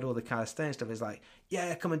started all the calisthenics stuff, it's like,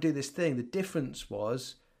 yeah, come and do this thing. The difference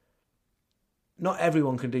was not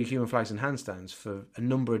everyone can do human flags and handstands for a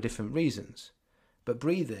number of different reasons. But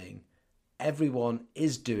breathing, everyone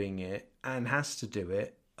is doing it and has to do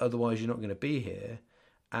it. Otherwise, you're not going to be here.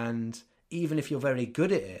 And even if you're very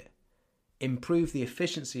good at it, improve the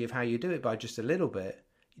efficiency of how you do it by just a little bit.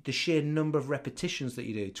 The sheer number of repetitions that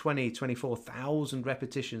you do, 24,000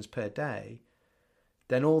 repetitions per day,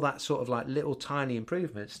 then all that sort of like little tiny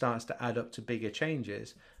improvement starts to add up to bigger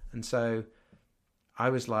changes. And so I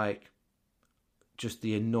was like just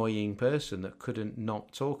the annoying person that couldn't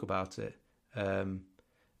not talk about it. And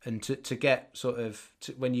to get sort of,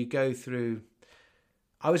 when you go through,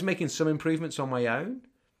 I was making some improvements on my own,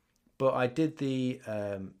 but I did the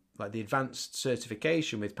advanced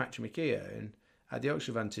certification with Patrick McKeown at the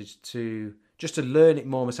Oxford Advantage to learn it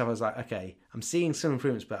more myself. I was like, okay, I'm seeing some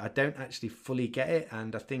improvements, but I don't actually fully get it.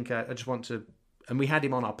 And I think I just want to, and we had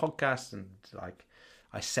him on our podcast, and like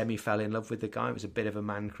I semi fell in love with the guy. It was a bit of a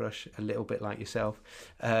man crush, a little bit like yourself.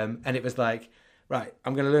 And it was like, right,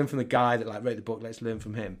 I'm going to learn from the guy that like wrote the book. Let's learn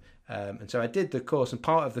from him. And so I did the course, and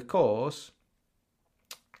part of the course,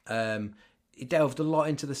 it delved a lot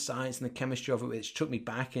into the science and the chemistry of it, which took me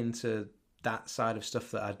back into that side of stuff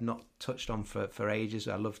that I'd not touched on for ages.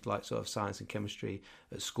 I loved like sort of science and chemistry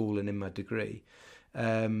at school and in my degree.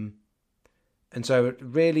 And so I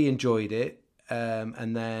really enjoyed it.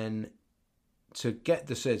 And then to get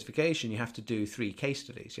the certification, you have to do 3 case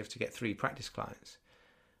studies. You have to get 3 practice clients.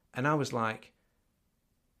 And I was like,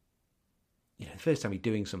 the first time you're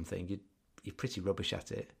doing something, you're pretty rubbish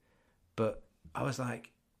at it. But I was like,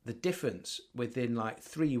 the difference within like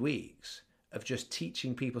 3 weeks of just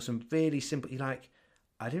teaching people some really simple,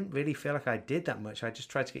 I didn't really feel like I did that much. I just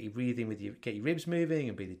tried to get you breathing get your ribs moving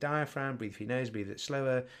and breathe the diaphragm, breathe through your nose, breathe it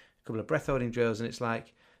slower, a couple of breath holding drills. And it's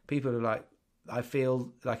like, people are like, I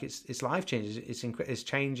feel like it's life changing. It's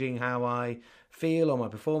changing how I feel or my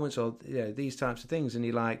performance, or these types of things. And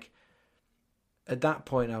you're like, at that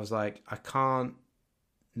point I was like, I can't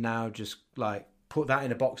now just like put that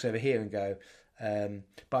in a box over here and go,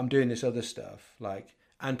 but I'm doing this other stuff. Like,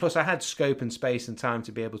 and plus I had scope and space and time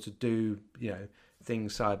to be able to do,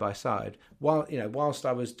 things side by side. Whilst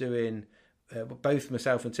I was doing, both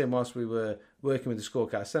myself and Tim, whilst we were working with the School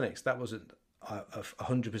of Calisthenics, that wasn't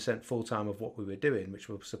 100% full time of what we were doing, which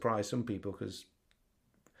will surprise some people because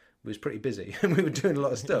we was pretty busy and we were doing a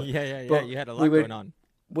lot of stuff. Yeah. But you had a lot going on.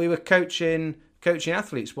 We were coaching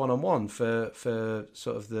athletes one-on-one for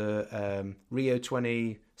sort of the Rio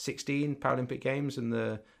 2016 Paralympic Games and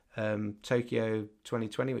the Tokyo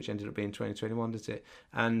 2020, which ended up being 2021, did it?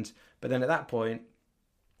 But then at that point,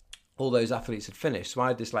 all those athletes had finished, so I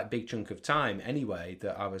had this like big chunk of time anyway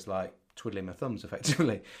that I was like twiddling my thumbs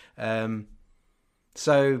effectively.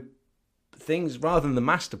 So things, rather than the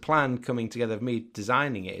master plan coming together of me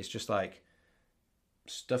designing it, it's just like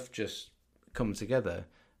stuff just comes together.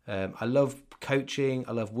 I love coaching.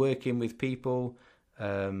 I love working with people.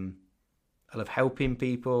 I love helping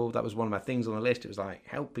people. That was one of my things on the list. It was like,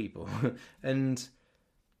 help people. And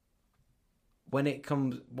when it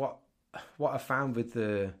comes, what I found with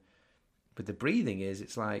the breathing is,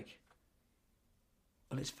 it's like,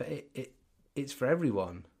 well, it's for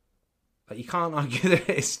everyone. Like, you can't argue that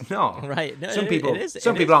it's not. Right. No, some people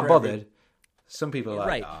aren't bothered. Some people are like,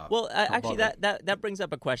 right. Well, actually, that brings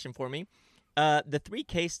up a question for me. The 3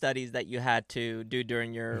 case studies that you had to do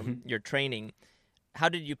during your training, how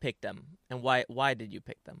did you pick them, and why did you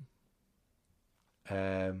pick them?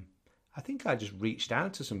 I think I just reached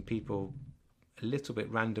out to some people a little bit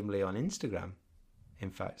randomly on Instagram.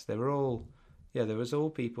 In fact, there was all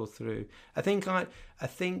people through. I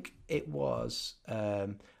think it was.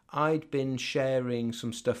 I'd been sharing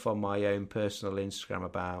some stuff on my own personal Instagram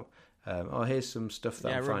about, here's some stuff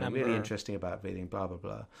that I'm finding really interesting about breathing, blah, blah,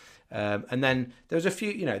 blah. And then there was a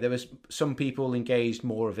few, there was some people engaged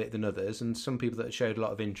more of it than others, and some people that showed a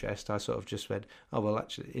lot of interest. I sort of just went, oh, well,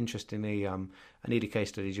 actually, interestingly, I need a case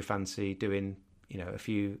study. Do you fancy doing, a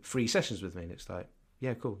few free sessions with me? And it's like,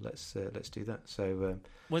 yeah, cool, let's do that. So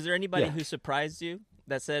was there anybody who surprised you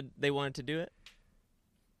that said they wanted to do it?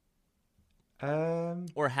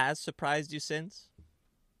 Or has surprised you since?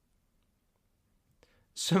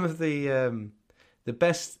 Some of the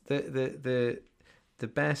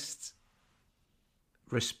best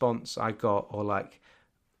response I got, or like,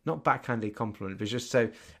 not backhanded compliment, but just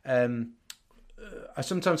so I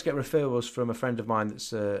sometimes get referrals from a friend of mine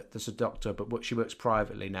that's a doctor, but she works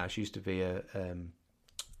privately now. She used to be a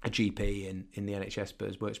GP in the NHS,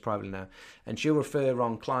 but works privately now, and she'll refer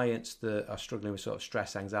on clients that are struggling with sort of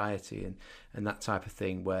stress, anxiety, and that type of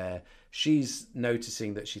thing, where she's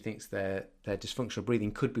noticing that she thinks their dysfunctional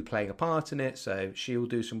breathing could be playing a part in it. So she'll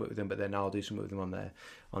do some work with them, but then I'll do some work with them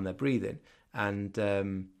on their breathing.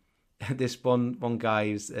 And this one guy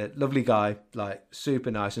is a lovely guy, like super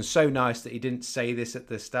nice, and so nice that he didn't say this at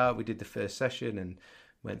the start. We did the first session and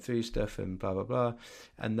went through stuff and blah blah blah,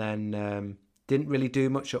 and then didn't really do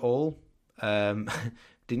much at all.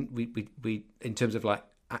 Didn't we in terms of like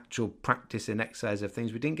actual practice and exercise of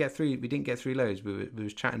things, we didn't get through loads. We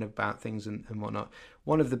was chatting about things and whatnot.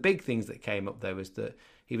 One of the big things that came up though was that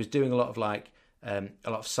he was doing a lot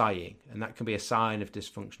of sighing, and that can be a sign of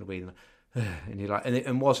dysfunctional breathing. And you're like,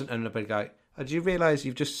 and wasn't anybody like, oh, do you realise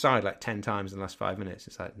you've just sighed like 10 times in the last 5 minutes?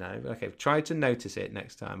 It's like, no. Okay, try to notice it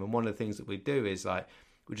next time. And one of the things that we do is like,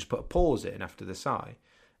 we just put a pause in after the sigh,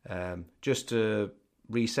 just to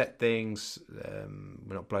reset things.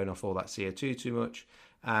 We're not blowing off all that CO2 too much.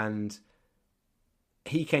 And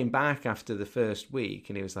he came back after the first week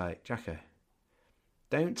and he was like, Jacko,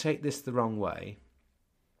 don't take this the wrong way,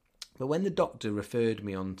 but when the doctor referred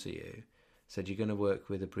me on to you, said you're going to work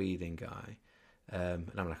with a breathing guy,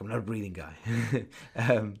 and I'm like, I'm not a breathing guy.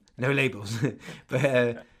 No labels.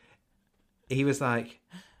 But he was like,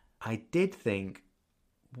 I did think,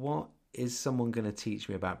 what is someone going to teach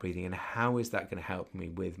me about breathing, and how is that going to help me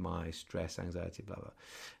with my stress, anxiety, blah blah.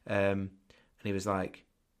 And he was like,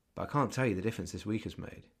 but I can't tell you the difference this week has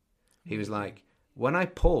made. He was like, when I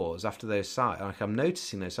pause after those sighs, like I'm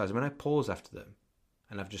noticing those sighs, when I pause after them,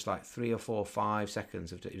 and I've just like 3 or 4, 5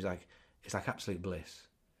 seconds of, he was like, it's like absolute bliss.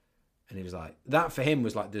 And he was like, that for him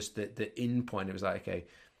was like just the in point. It was like, okay,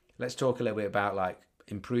 let's talk a little bit about like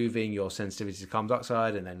improving your sensitivity to carbon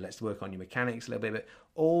dioxide, and then let's work on your mechanics a little bit. But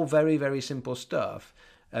all very, very simple stuff.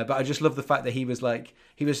 But I just love the fact that he was like,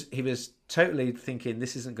 he was totally thinking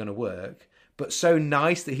this isn't going to work, but so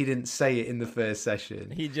nice that he didn't say it in the first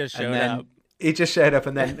session. He just showed up. He just showed up,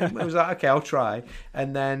 and then it was like, okay, I'll try.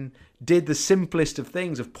 And then did the simplest of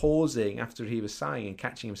things of pausing after he was sighing and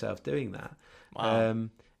catching himself doing that. Wow.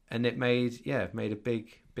 And it made a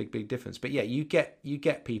big difference. But yeah, you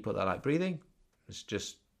get people that like breathing. It's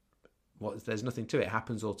just there's nothing to it. It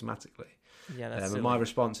happens automatically. Yeah, that's and my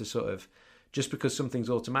response is sort of, just because something's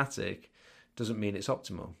automatic doesn't mean it's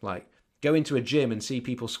optimal. Like, go into a gym and see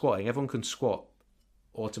people squatting. Everyone can squat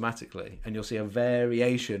automatically, and you'll see a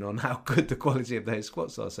variation on how good the quality of those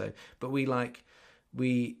squats are. So, but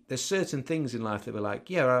there's certain things in life that we're like,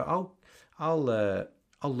 yeah, I'll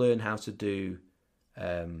learn how to do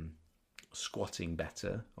squatting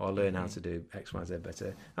better, or I'll learn how to do X, Y, Z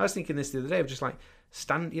better. I was thinking this the other day of just like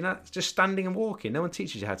just standing and walking. No one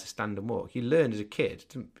teaches you how to stand and walk. You learn as a kid,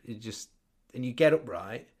 and you get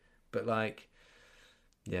upright, but like,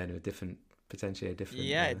 yeah, no, potentially a different.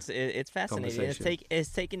 Yeah, it's fascinating.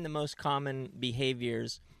 It's taking the most common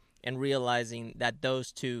behaviors and realizing that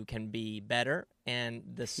those two can be better, and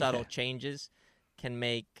the subtle changes can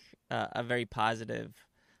make a very positive,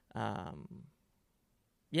 have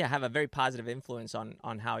a very positive influence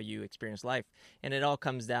on how you experience life. And it all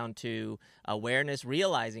comes down to awareness,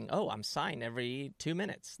 realizing, oh, I'm sighing every 2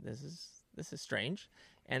 minutes. This is strange.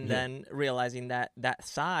 And then realizing that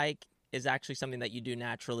sigh is actually something that you do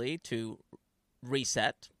naturally to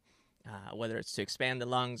reset, whether it's to expand the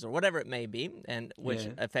lungs or whatever it may be, and which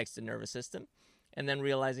affects the nervous system. And then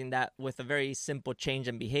realizing that with a very simple change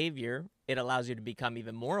in behavior, it allows you to become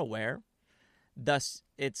even more aware. Thus,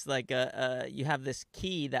 it's like you have this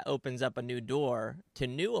key that opens up a new door to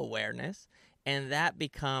new awareness, and that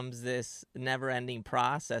becomes this never-ending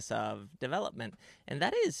process of development. And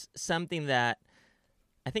that is something that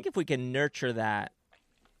I think if we can nurture that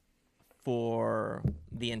for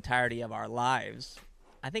the entirety of our lives,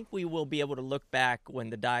 I think we will be able to look back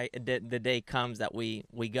when the day comes that we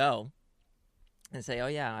go and say, oh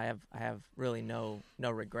yeah, I have really no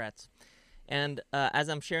regrets. And as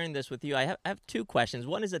I'm sharing this with you, I have 2 questions.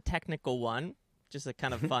 One is a technical one, just a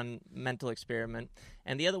kind of fun mental experiment,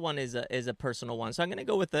 and the other one is a personal one. So I'm going to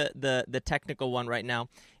go with the technical one right now,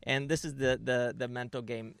 and this is the mental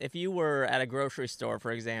game. If you were at a grocery store,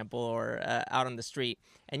 for example, or out on the street,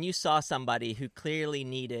 and you saw somebody who clearly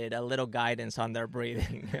needed a little guidance on their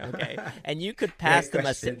breathing, okay, and you could pass them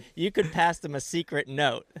a secret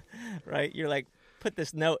note, right? You're like, put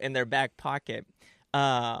this note in their back pocket.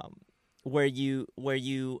 Where you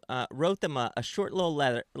wrote them a short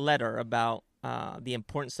little letter about the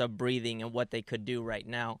importance of breathing and what they could do right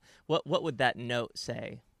now. What would that note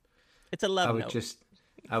say? It's a love note.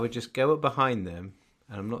 I would just go up behind them,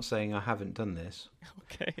 and I'm not saying I haven't done this,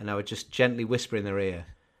 Okay. and I would just gently whisper in their ear,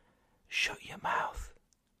 "Shut your mouth."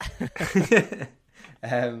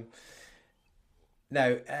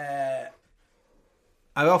 No,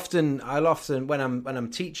 I'll often when I'm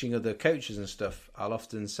teaching other coaches and stuff, I'll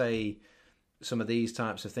often say some of these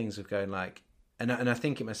types of things of going like, and I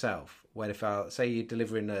think it myself when if I say you're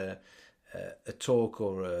delivering a talk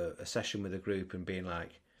or a session with a group and being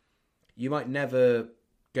like, you might never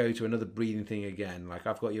go to another breathing thing again. Like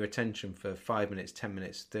I've got your attention for 5 minutes, 10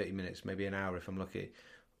 minutes, 30 minutes, maybe an hour if I'm lucky.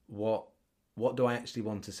 What do I actually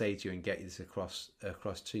want to say to you and get this across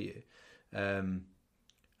to you?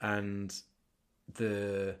 And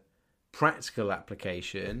the practical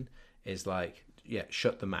application is like,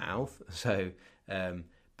 shut the mouth. So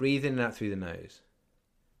breathe in and out through the nose.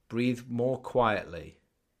 Breathe more quietly.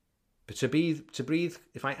 But to breathe,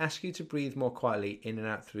 if I ask you to breathe more quietly in and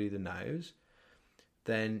out through the nose,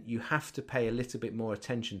 then you have to pay a little bit more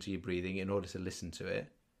attention to your breathing in order to listen to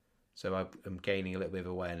it. So I'm gaining a little bit of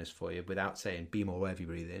awareness for you without saying be more aware of your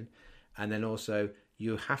breathing. And then also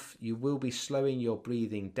you will be slowing your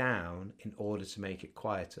breathing down in order to make it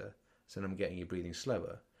quieter. So then I'm getting you breathing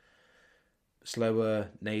slower. Slower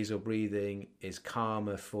nasal breathing is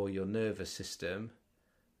calmer for your nervous system.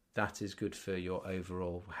 That is good for your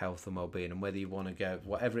overall health and well-being. And whether you want to go,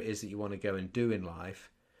 whatever it is that you want to go and do in life,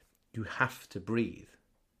 you have to breathe.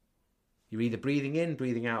 You're either breathing in,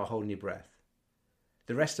 breathing out, or holding your breath.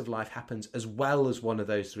 The rest of life happens as well as one of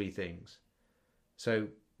those three things. So,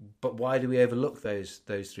 but why do we overlook those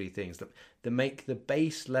three things? That make the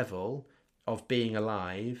base level of being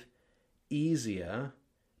alive easier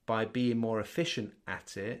by being more efficient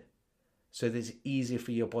at it, so that it's easier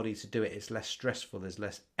for your body to do it. It's less stressful. There's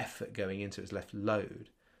less effort going into it. It's less load.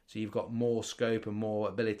 So you've got more scope and more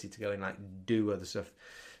ability to go and like do other stuff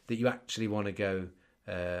that you actually want to go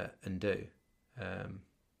and do.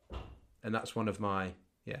 And that's one of my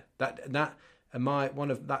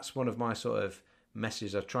that's one of my sort of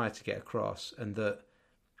messages I've tried to get across, and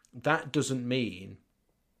that doesn't mean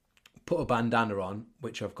put a bandana on,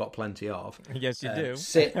 which I've got plenty of. Yes, you do.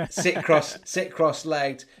 Sit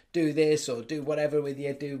cross-legged, do this or do whatever with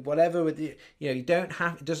you, you don't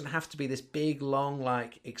have, it doesn't have to be this big, long,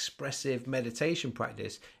 like expressive meditation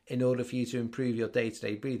practice in order for you to improve your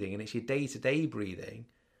day-to-day breathing. And it's your day-to-day breathing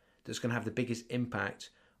that's going to have the biggest impact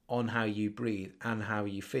on how you breathe and how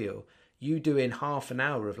you feel. You doing half an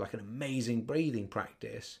hour of like an amazing breathing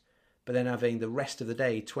practice, but then having the rest of the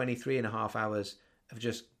day, 23 and a half hours of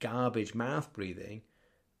just garbage mouth breathing,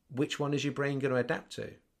 which one is your brain going to adapt to?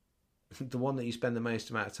 The one that you spend the most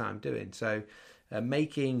amount of time doing. So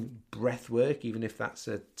making breath work, even if that's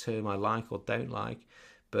a term I like or don't like,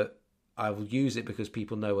 but I will use it because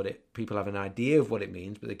people know people have an idea of what it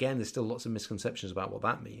means. But again, there's still lots of misconceptions about what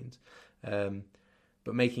that means.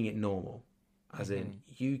 But making it normal, as in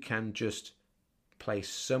you can just place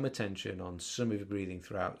some attention on some of your breathing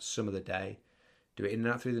throughout some of the day, do it in and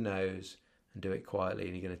out through the nose, and do it quietly,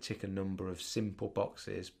 and you're going to tick a number of simple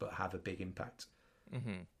boxes but have a big impact.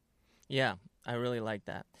 Mm-hmm. Yeah, I really like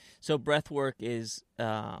that. So breath work is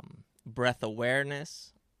breath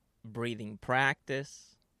awareness, breathing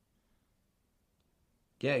practice.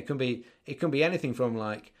 Yeah, it can be anything from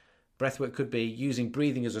like breathwork could be using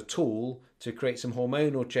breathing as a tool to create some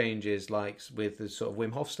hormonal changes, like with the sort of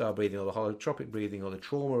Wim Hof style breathing or the holotropic breathing or the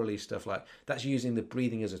trauma release stuff. Like that's using the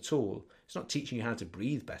breathing as a tool. It's not teaching you how to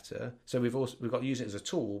breathe better. So we've got using it as a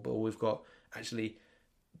tool, but we've got actually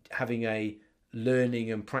having a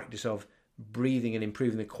learning and practice of breathing and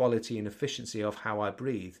improving the quality and efficiency of how I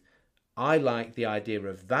breathe. I like the idea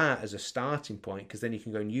of that as a starting point, because then you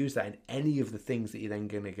can go and use that in any of the things that you're then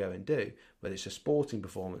going to go and do. Whether it's a sporting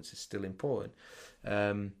performance, it's still important.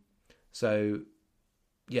 So,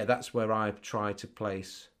 yeah, that's where I try to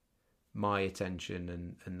place my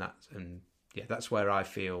attention, and that's where I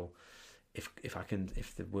feel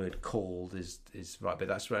if the word called is right, but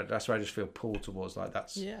that's where I just feel pulled towards. Like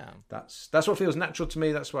that's what feels natural to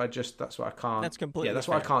me. That's what I can't. That's completely. Yeah, that's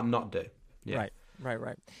fair. what I can't not do. Yeah. Right.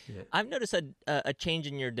 Yeah. I've noticed a change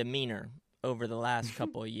in your demeanor over the last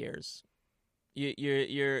couple of years.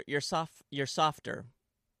 You're softer.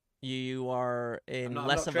 You are in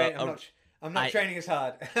less of a. I'm not training as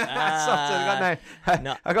hard. I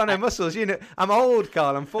got no muscles. You know, I'm old,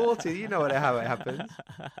 Carl. I'm 40. You know how it happens.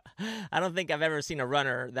 I don't think I've ever seen a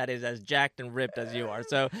runner that is as jacked and ripped as you are.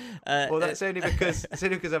 So, well, that's only because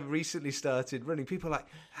I've recently started running. People are like,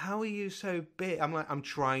 "How are you so big?" I'm like, "I'm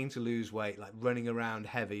trying to lose weight. Like running around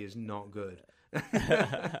heavy is not good."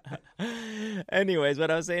 Anyways, what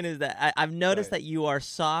I was saying is that I've noticed that you are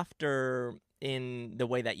softer in the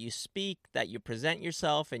way that you speak, that you present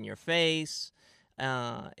yourself in your face.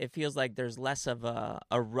 It feels like there's less of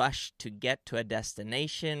a rush to get to a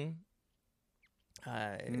destination.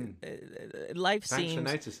 Life Thanks for seems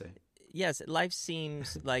noticing. yes, life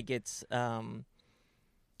seems like it's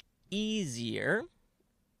easier,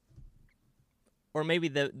 or maybe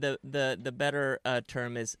the better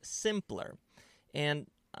term is simpler. And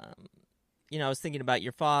I was thinking about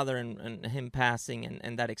your father and him passing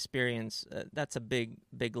and that experience. That's a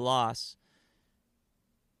big loss.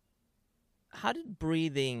 How did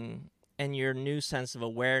breathing and your new sense of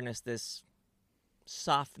awareness, this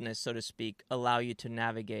softness, so to speak, allow you to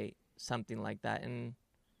navigate something like that? And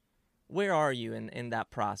where are you in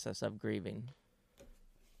that process of grieving?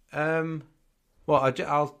 Well,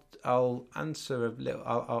 I'll answer a little.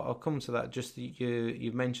 I'll come to that. Just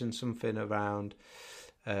you mentioned something around.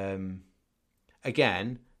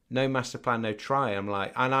 Again, no master plan, no try. I'm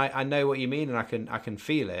like, and I know what you mean, and I can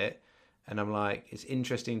feel it, and I'm like, it's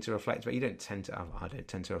interesting to reflect. But I don't tend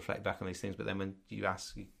to reflect back on these things. But then when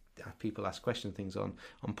people ask question things on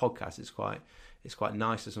podcasts, it's quite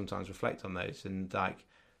nice to sometimes reflect on those. And like,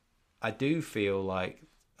 I do feel like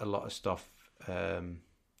a lot of stuff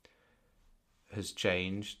has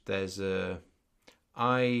changed. I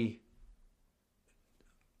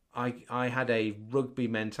had a rugby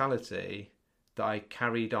mentality that I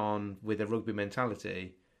carried on with a rugby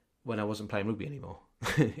mentality when I wasn't playing rugby anymore.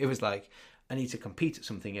 It was like, I need to compete at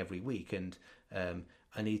something every week, and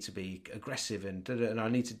I need to be aggressive, and I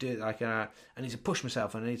need to do it like I need to push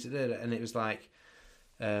myself, and I need to do it. And it was like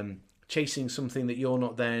chasing something that you're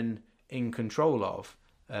not then in control of.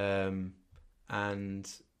 And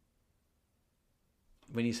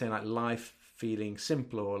when you say like life feeling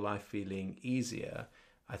simpler or life feeling easier,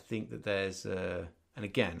 I think that there's and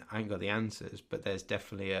again, I ain't got the answers, but there's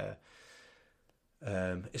definitely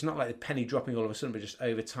it's not like the penny dropping all of a sudden, but just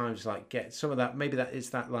over time, just like get some of that. Maybe that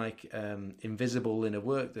is that like invisible inner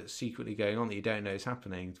work that's secretly going on that you don't know is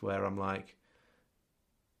happening. Where I'm like,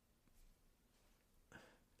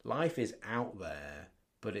 life is out there,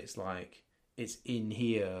 but it's like it's in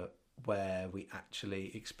here where we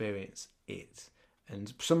actually experience it.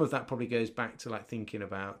 And some of that probably goes back to like thinking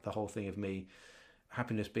about the whole thing of me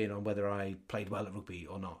happiness being on whether I played well at rugby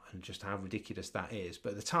or not, and just how ridiculous that is.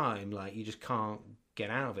 But at the time, like, you just can't get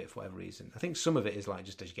out of it for whatever reason. I think some of it is like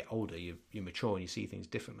just as you get older, you mature and you see things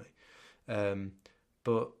differently.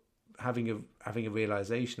 But having a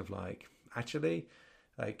realization of like, actually,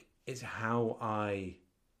 like, it's how I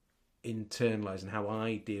internalize and how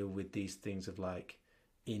I deal with these things of like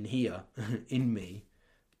in here, in me,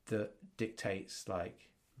 that dictates like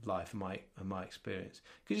life and my experience.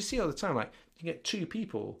 Because you see all the time, like, you get two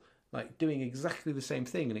people like doing exactly the same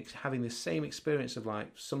thing and having the same experience of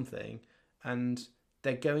like something, and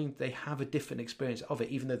they have a different experience of it,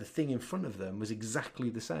 even though the thing in front of them was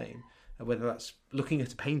exactly the same. And whether that's looking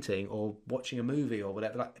at a painting or watching a movie or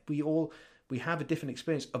whatever, like we have a different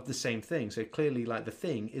experience of the same thing. So clearly, like, the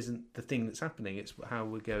thing isn't the thing that's happening; it's how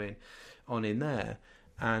we're going on in there.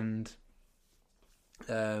 And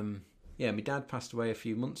my dad passed away a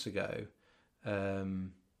few months ago,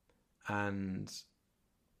 and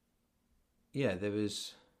yeah,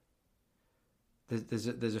 there's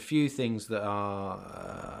a few things that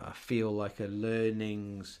are feel like a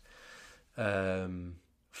learnings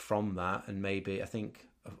from that, and maybe I think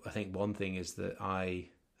one thing is that I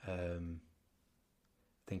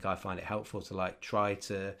think I find it helpful to like try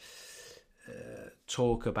to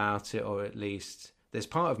talk about it, or at least there's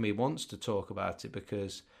part of me wants to talk about it,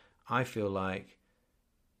 because I feel like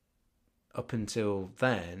up until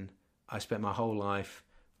then I spent my whole life.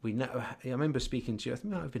 I remember speaking to you. I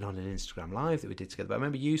think I've been on an Instagram live that we did together. But I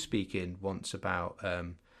remember you speaking once about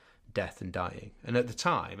death and dying, and at the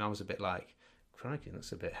time I was a bit like, "Crikey,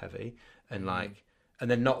 that's a bit heavy," and like, and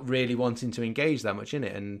then not really wanting to engage that much in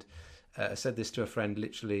it. And I said this to a friend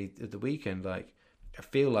literally at the weekend. Like, I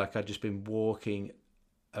feel like I'd just been walking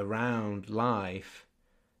around life,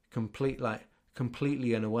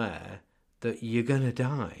 completely unaware that you're gonna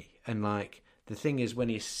die. And like, the thing is, when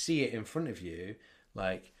you see it in front of you,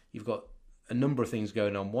 like, you've got a number of things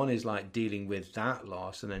going on. One is like dealing with that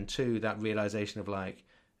loss, and then two, that realization of like,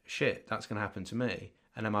 shit, that's going to happen to me,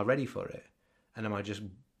 and am I ready for it? And am I just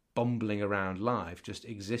bumbling around life, just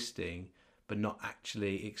existing but not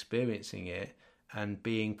actually experiencing it and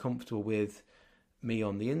being comfortable with me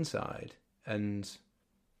on the inside? And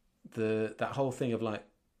that whole thing of like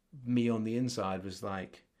me on the inside was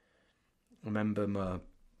like, I remember my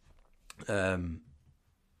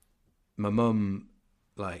mum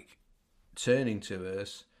like turning to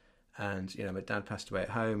us, and my dad passed away at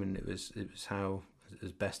home, and it was how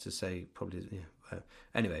as best to say probably. Yeah.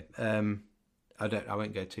 Anyway, I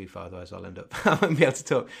won't go too far, otherwise I'll end up I won't be able to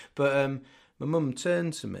talk. But my mum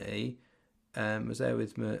turned to me, was there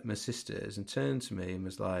with my sisters, and turned to me and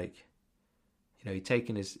was like, he'd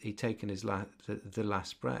taken his the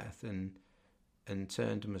last breath, and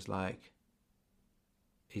turned and was like,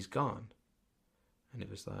 he's gone. And it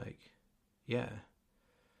was like, yeah.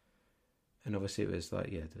 And obviously it was like,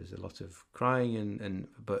 yeah, there was a lot of crying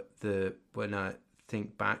but when I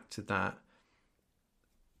think back to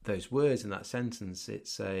those words in that sentence, it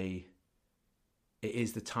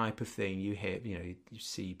is the type of thing you hear, you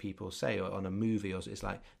see people say on a movie, or it's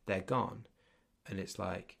like they're gone. And it's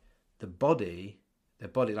like their body,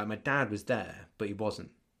 like my dad was there, but he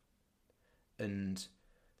wasn't. And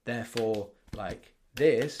therefore, like,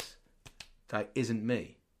 this, like, isn't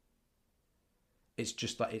me. It's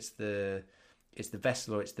just like it's the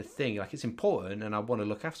vessel, or it's the thing. Like, it's important, and I want to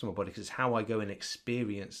look after my body because it's how I go and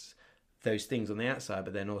experience those things on the outside,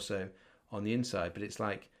 but then also on the inside. But it's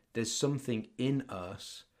like there's something in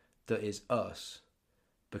us that is us,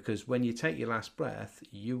 because when you take your last breath,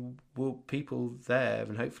 you will people there,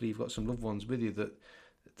 and hopefully you've got some loved ones with you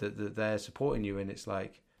that they're supporting you, and it's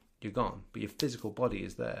like you're gone, but your physical body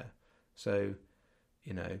is there. So,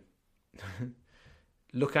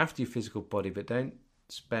 look after your physical body, but don't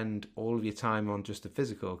spend all of your time on just the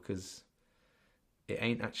physical, because it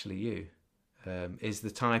ain't actually you. Is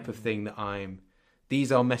the type of thing that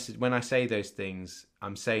these are messages. When I say those things,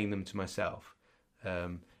 I'm saying them to myself.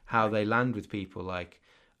 How they land with people, like,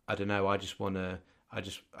 I don't know. I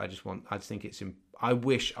think it's. I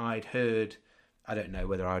wish I'd heard. I don't know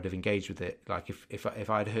whether I'd have engaged with it. Like if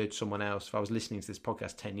I'd heard someone else, if I was listening to this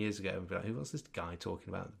podcast 10 years ago, I'd be like, who was this guy talking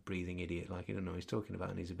about? The breathing idiot. Like, he don't know what he's talking about,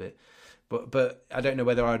 and he's a bit. But I don't know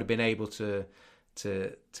whether I would have been able to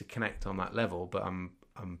connect on that level. But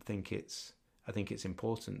I think it's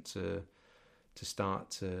important to start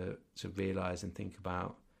to realise and think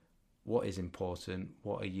about what is important.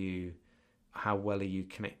 How well are you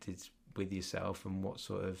connected with yourself, and what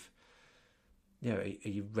sort of, are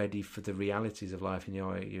you ready for the realities of life, and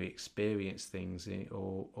you experience things,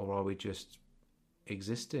 or are we just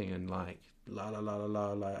existing and like la la la la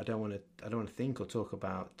la? Like, I don't want to think or talk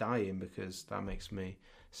about dying, because that makes me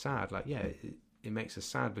sad. Like, yeah, it makes us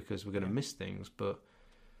sad because we're going to miss things, but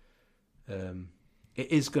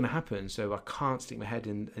it is going to happen. So I can't stick my head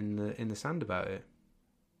in the sand about it.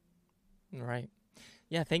 Right.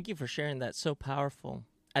 Yeah. Thank you for sharing that. So powerful.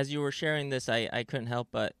 As you were sharing this, I couldn't help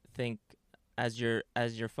but think, as your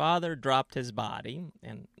father dropped his body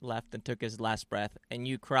and left and took his last breath, and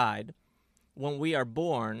you cried. When we are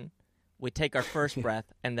born, we take our first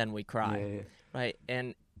breath and then we cry, right?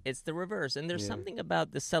 And it's the reverse. And there's something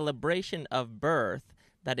about the celebration of birth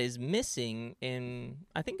that is missing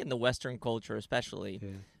I think in the Western culture, especially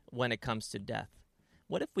when it comes to death.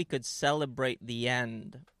 What if we could celebrate the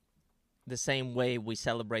end the same way we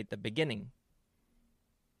celebrate the beginning?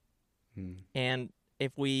 And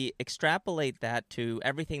if we extrapolate that to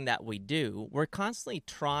everything that we do, we're constantly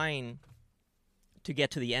trying to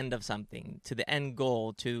get to the end of something, to the end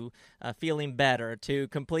goal, to feeling better, to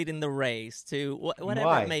completing the race, to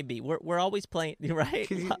whatever it may be. We're always playing, right?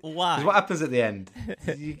 Why? 'Cause what happens at the end?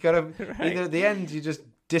 You gotta right. Either at the end you're just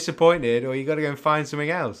disappointed, or you got to go and find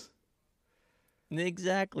something else.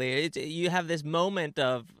 Exactly. You have this moment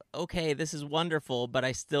of, okay, this is wonderful, but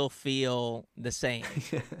I still feel the same.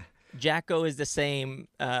 Jacko is the same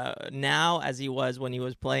now as he was when he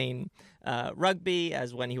was playing rugby,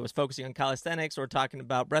 as when he was focusing on calisthenics or talking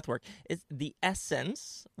about breathwork. The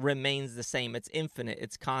essence remains the same. It's infinite.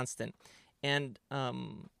 It's constant. And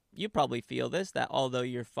you probably feel this, that although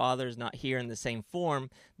your father's not here in the same form,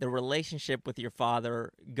 the relationship with your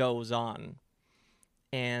father goes on.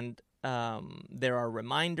 And there are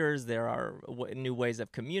reminders. There are new ways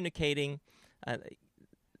of communicating.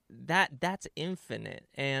 That's infinite.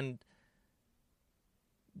 And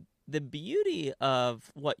the beauty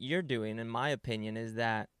of what you're doing, in my opinion, is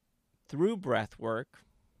that through breath work,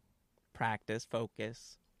 practice,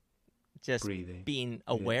 focus, just breathing, being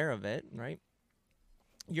aware of it, right?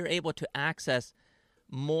 You're able to access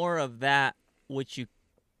more of that which you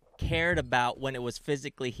cared about when it was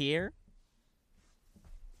physically here.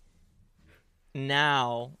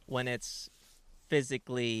 Now, when it's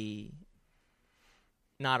physically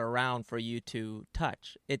not around for you to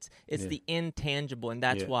touch, it's the intangible, and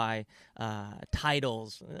that's why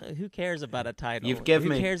titles. Who cares about a title? Who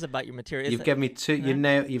cares about your material? You've given me two.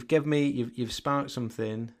 You've sparked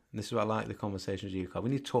something. And this is what I like the conversations with you, Carl.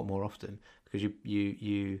 We need to talk more often, because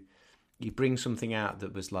you bring something out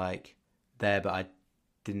that was like there, but I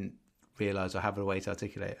didn't realise or have a way to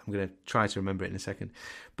articulate. I'm going to try to remember it in a second.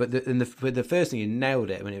 But the first thing, you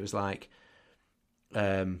nailed it when it was like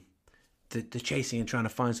the chasing and trying to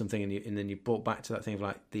find something, and then you brought back to that thing of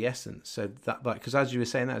like the essence. So that, like, because as you were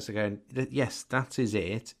saying that, it's like going, yes, that is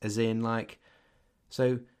it, as in like,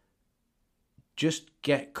 so just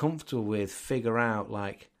get comfortable with, figure out,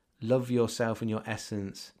 like, love yourself and your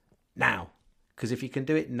essence now. Because if you can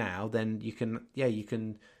do it now, then you can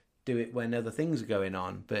do it when other things are going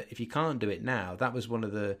on. But if you can't do it now, that was one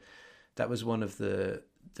of the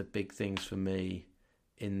big things for me.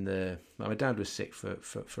 My dad was sick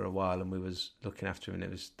for a while, and we was looking after him,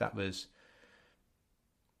 and that was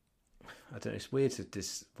I don't know, it's weird to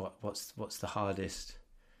what's the hardest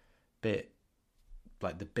bit,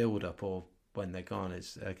 like the build up or when they're gone.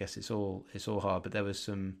 I guess it's all hard, but there was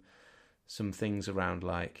some things around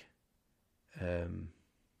like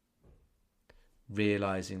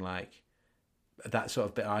realizing, like, that sort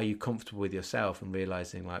of bit, are you comfortable with yourself, and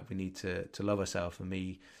realizing like we need to love ourselves, and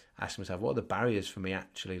me asking myself, what are the barriers for me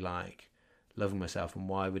actually like loving myself, and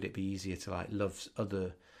why would it be easier to like love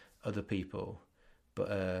other people,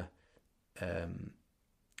 but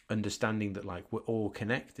understanding that like we're all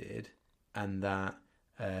connected, and that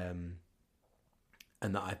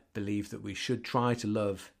I believe that we should try to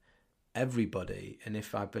love everybody. And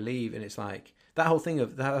if I believe, and it's like that whole thing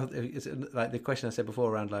of that, it's like the question I said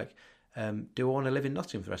before around like, do I want to live in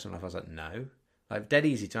Nottingham for the rest of my life? I was like, no. Like, dead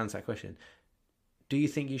easy to answer that question. Do you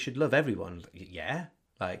think you should love everyone? Yeah.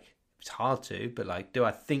 Like, it's hard to, but like, do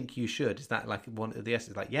I think you should? Is that like one of the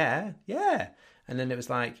essence? Like, yeah. And then it was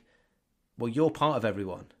like, well, you're part of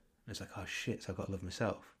everyone. And it's like, oh shit, so I've got to love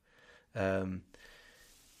myself.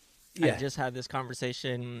 I just had this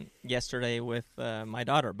conversation yesterday with my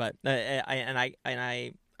daughter, but I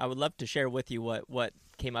would love to share with you what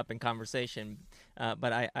came up in conversation,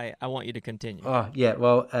 but I want you to continue. Oh yeah,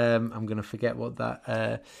 well, I'm gonna forget what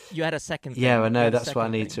that. You had a second thing. Yeah, I know, that's what I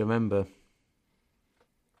need to remember.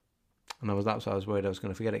 And that's why I was worried I was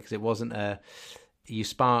going to forget it, because it wasn't you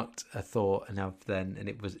sparked a thought, and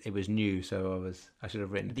it was new, so I should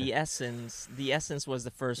have written it. The essence was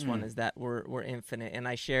the first one, is that we're infinite, and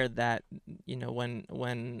I shared that, you know,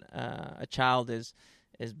 when a child is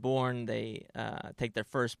born, they take their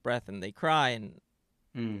first breath and they cry, and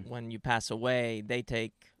when you pass away, they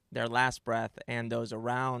take their last breath, and those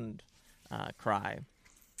around cry.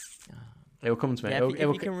 It will come to me. Yeah, if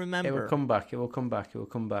you can remember, it will come back. It will come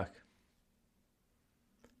back.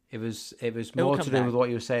 It was more to do with what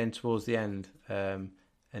you were saying towards the end, and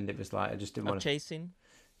it was like I just didn't want to chasing.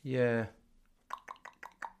 Yeah,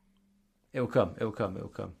 it will come. Well,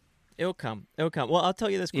 I'll tell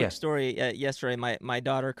you this quick story. Yesterday, my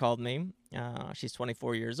daughter called me. She's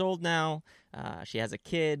 24 years old now. She has a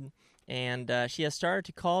kid, and she has started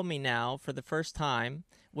to call me now for the first time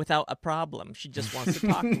without a problem. She just wants to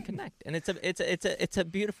talk and connect, and it's a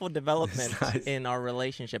beautiful development in our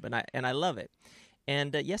relationship, and I love it.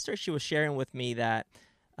 And yesterday she was sharing with me that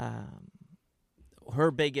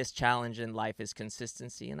her biggest challenge in life is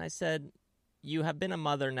consistency. And I said, you have been a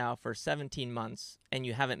mother now for 17 months, and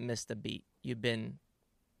you haven't missed a beat. You've been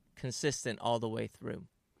consistent all the way through.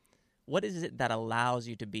 What is it that allows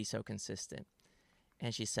you to be so consistent?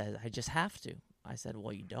 And she said, I just have to. I said,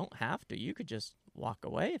 well, you don't have to. You could just walk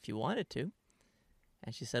away if you wanted to.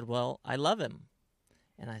 And she said, well, I love him.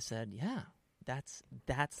 And I said, yeah, that's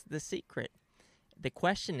the secret. The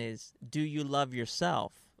question is, do you love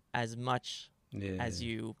yourself as much as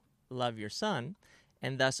you love your son?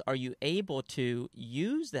 And thus, are you able to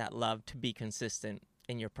use that love to be consistent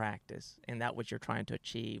in your practice and that what you're trying to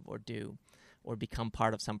achieve or do or become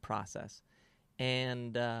part of some process?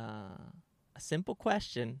 And a simple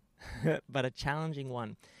question, but a challenging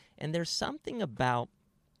one. And there's something about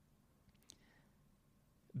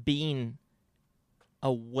being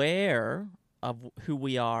aware of who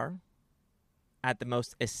we are at the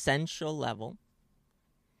most essential level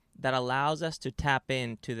that allows us to tap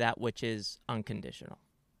into that which is unconditional.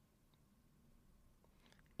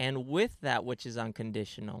 And with that which is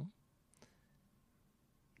unconditional,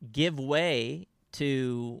 give way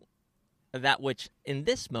to that which in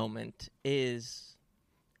this moment is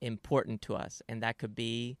important to us. And that could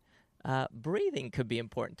be breathing could be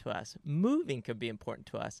important to us. Moving could be important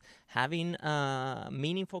to us. Having a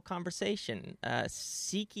meaningful conversation,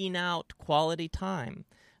 seeking out quality time,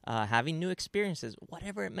 having new experiences,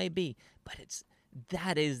 whatever it may be. But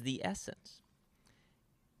that is the essence.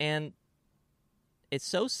 And it's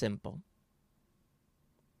so simple.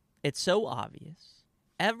 It's so obvious.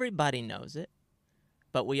 Everybody knows it.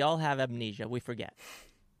 But we all have amnesia. We forget.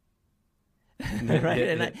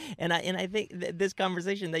 right? And I think this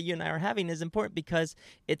conversation that you and I are having is important because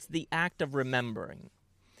it's the act of remembering.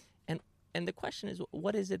 And the question is,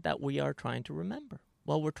 what is it that we are trying to remember?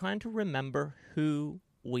 Well, we're trying to remember who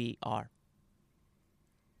we are.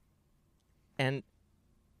 And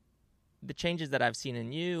the changes that I've seen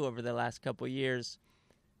in you over the last couple of years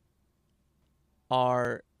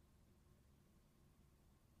are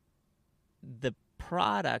the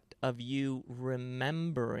product of you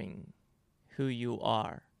remembering who you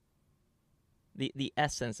are, the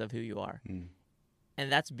essence of who you are. And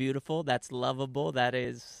that's beautiful. That's lovable. That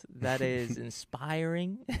is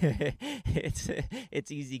inspiring.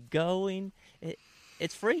 It's easygoing.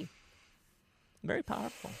 It's free. Very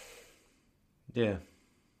powerful. Yeah.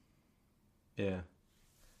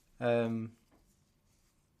 And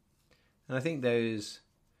I think those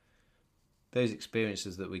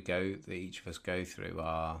experiences that each of us go through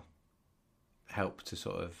help to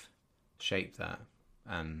sort of shape that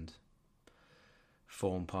and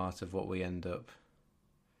form part of what we end up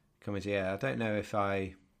coming to. I don't know if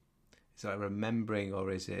it's like remembering,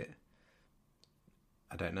 or is it,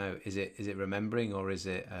 I don't know, is it remembering, or is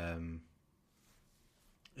it been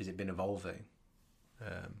evolving?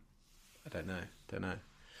 I don't know.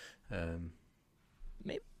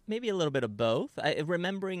 Maybe a little bit of both.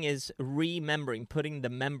 Remembering is remembering, putting the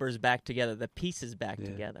members back together, the pieces back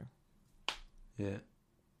together. Yeah.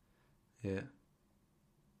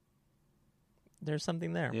 There's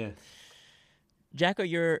something there. Yeah. Jacko,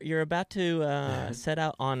 you're about to set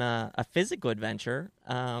out on a physical adventure.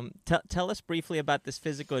 Tell us briefly about this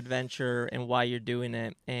physical adventure and why you're doing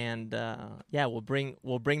it, and we'll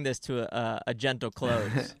bring this to a gentle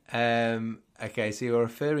close. Okay, so you're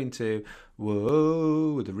referring to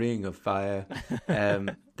the Ring of Fire.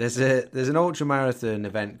 There's an ultramarathon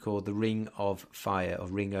event called the Ring of Fire, or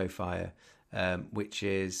Ring o' Fire, which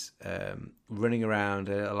is running around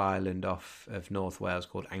a little island off of North Wales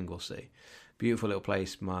called Anglesey. Beautiful little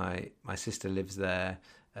place. My sister lives there.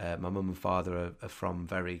 My mum and father are from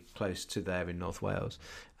very close to there in North Wales,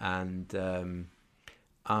 and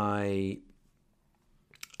I'm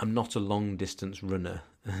not a long distance runner.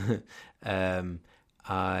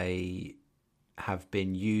 I have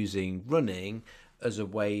been using running as a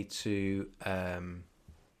way to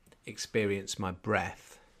experience my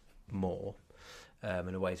breath more,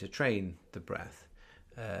 and a way to train the breath.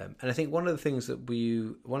 And I think one of the things I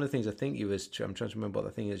think you was, I'm trying to remember what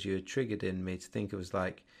the thing is you had triggered in me to think. It was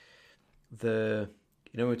like we're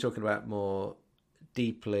talking about more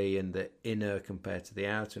deeply and the inner compared to the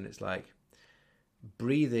outer, and it's like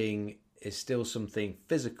breathing is still something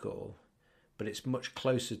physical, but it's much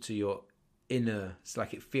closer to your inner. It's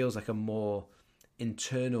like it feels like a more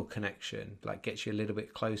internal connection, like gets you a little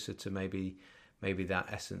bit closer to maybe that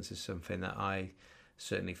essence is something that I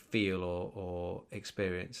certainly feel or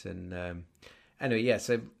experience. And anyway,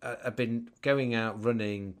 so I've been going out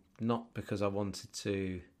running not because I wanted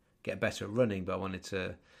to get better at running, but I wanted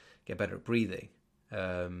to get better at breathing.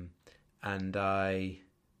 And I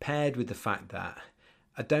paired with the fact that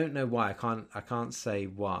I don't know why, I can't say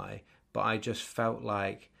why, but I just felt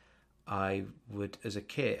like I would, as a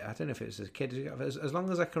kid, I don't know if it was as a kid, as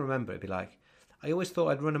long as I can remember, it'd be like, I always thought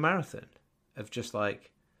I'd run a marathon of just like,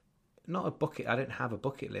 not a bucket. I don't have a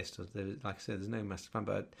bucket list. Like I said, there's no master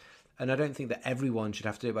plan. And I don't think that everyone should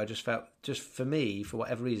have to do it. But I just felt, just for me, for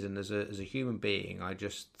whatever reason, as a human being, I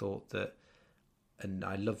just thought that, and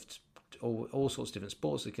I loved all sorts of different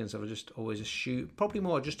sports and stuff. I just always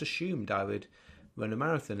assumed I would run a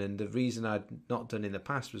marathon. And the reason I'd not done in the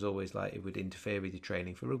past was always like it would interfere with your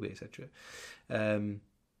training for rugby, etc. And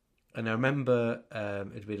I remember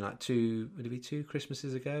it'd been like two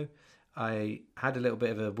Christmases ago. I had a little bit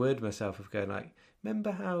of a word with myself of going like,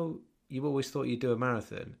 remember how you always thought you'd do a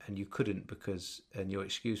marathon and you couldn't and your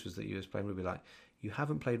excuse was that you was playing rugby. Like, you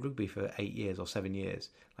haven't played rugby for 8 years or 7 years.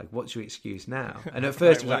 Like, what's your excuse now? And at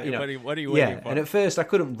first, what are you waiting for? And at first I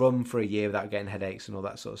couldn't run for a year without getting headaches and all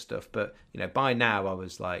that sort of stuff. But by now I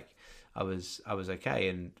was like, I was okay.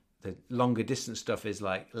 And the longer distance stuff is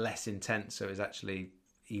like less intense, so it's actually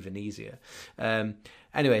even easier.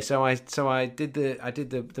 Anyway, so I did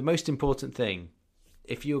the most important thing.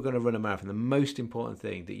 If you're going to run a marathon, the most important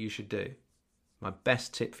thing that you should do, my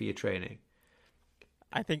best tip for your training,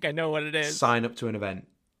 I think I know what it is. Sign up to an event.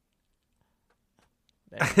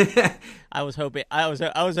 I was hoping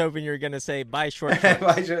you were going to say buy short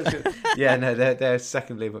shorts. Yeah, no, they're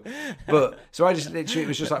secondly, but so I just literally, it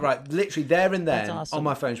was just like, right, literally there and then awesome. On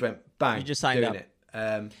my phone, just went bang. You just signed up. It.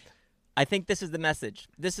 I think this is the message.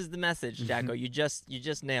 This is the message, Jacko. You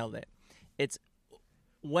just nailed it. It's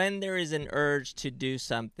when there is an urge to do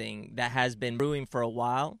something that has been brewing for a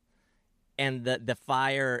while, and the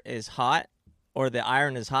fire is hot or the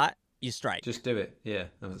iron is hot, you strike. Just do it. Yeah,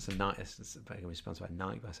 no, it's a nice. It's going to be sponsored by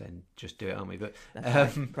Nike by saying just do it, aren't we? But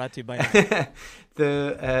That's right. Brought to you by Nike.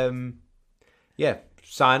 Yeah,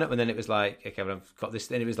 sign up, and then it was like, okay, well, I've got this.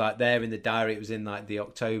 Then it was like there in the diary. It was in like the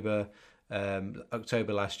October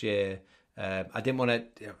last year. I didn't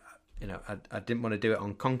want to, I didn't want to do it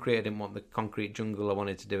on concrete. I didn't want the concrete jungle. I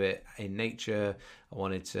wanted to do it in nature. I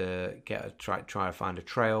wanted to try to find a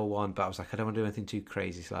trail one, but I was like, I don't want to do anything too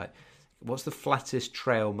crazy. It's like, what's the flattest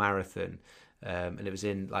trail marathon? And it was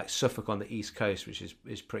in like Suffolk on the east coast, which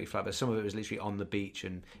is pretty flat, but some of it was literally on the beach,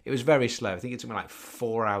 and it was very slow. I think it took me like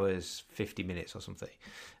 4 hours 50 minutes or something.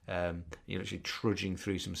 You're literally trudging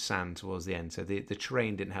through some sand towards the end, so the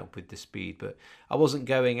terrain didn't help with the speed. But I wasn't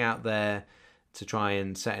going out there to try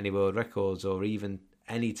and set any world records or even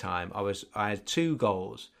any time. I had two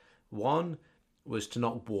goals. One was to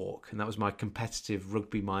not walk, and that was my competitive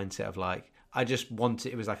rugby mindset of like, I just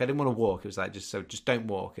wanted. It was like I didn't want to walk. It was like just don't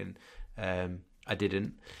walk, and I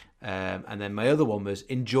didn't. And then my other one was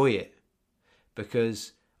enjoy it,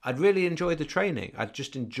 because I'd really enjoyed the training. I'd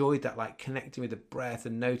just enjoyed that, like connecting with the breath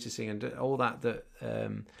and noticing and all that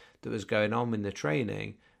was going on in the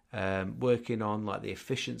training. Working on like the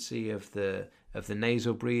efficiency of the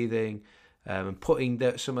nasal breathing, and putting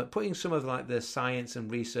some of like the science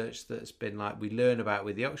and research that's been like we learn about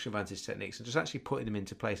with the Oxygen Advantage techniques, and just actually putting them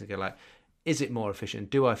into place and go like, is it more efficient?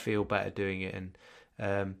 Do I feel better doing it? And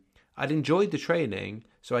I'd enjoyed the training,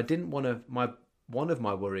 so I didn't want to. One of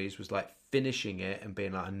my worries was like finishing it and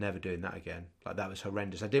being like, I'm never doing that again. Like that was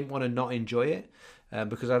horrendous. I didn't want to not enjoy it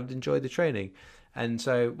because I'd enjoyed the training. And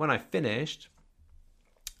so when I finished,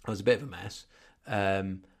 I was a bit of a mess,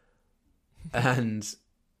 and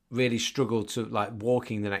really struggled to like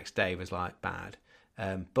walking the next day was like bad.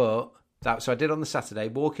 So I did on the Saturday.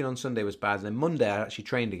 Walking on Sunday was bad, and then Monday I actually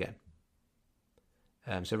trained again.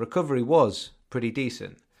 So recovery was pretty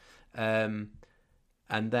decent. And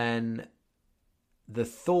then the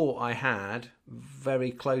thought I had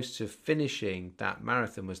very close to finishing that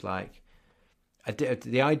marathon was like,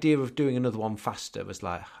 the idea of doing another one faster was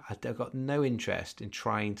like, I've got no interest in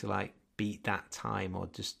trying to like beat that time, or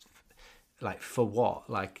just like for what,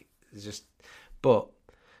 like just, but,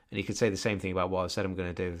 and you could say the same thing about what I said I'm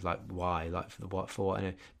going to do, like why, like for what,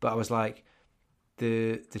 anyway. But I was like,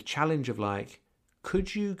 the challenge of like,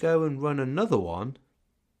 could you go and run another one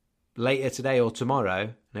later today or tomorrow?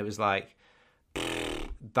 And it was like,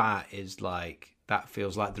 that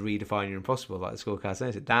feels like the redefining impossible, like the scorecard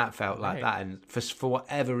says it. That felt like that, and for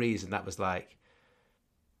whatever reason, that was like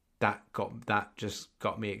that just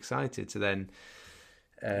got me excited. So then,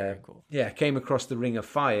 cool. Came across the Ring of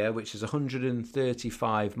Fire, which is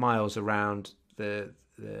 135 miles around the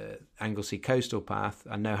Anglesey Coastal Path.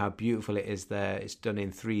 I know how beautiful it is there. It's done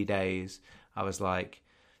in 3 days. I was like,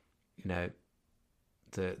 the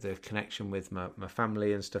connection with my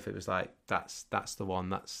family and stuff, it was like that's the one,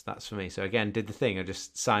 that's for me. So again, did the thing, I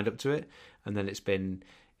just signed up to it, and then it's been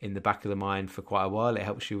in the back of the mind for quite a while. It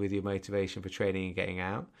helps you with your motivation for training and getting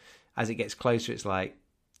out. As it gets closer, it's like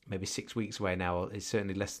maybe 6 weeks away now, or it's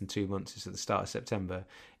certainly less than 2 months. It's at the start of September.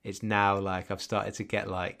 It's now like I've started to get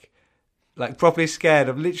like properly scared.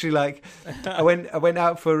 I'm literally like, I went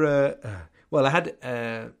out for I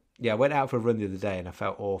went out for a run the other day, and I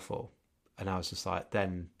felt awful. And I was just like, I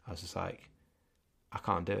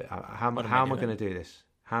can't do it. How am I going to do this?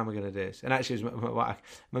 How am I going to do this? And actually, I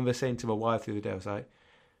remember saying to my wife the other day, I was like,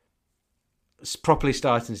 properly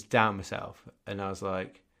starting to doubt myself. And I was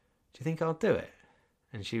like, do you think I'll do it?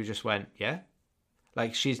 And she just went, yeah.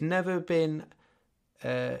 Like, she's never been,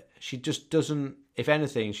 she just doesn't, if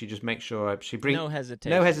anything, she just makes sure she brings... No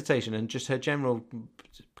hesitation. No hesitation. And just her general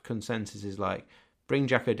consensus is like, bring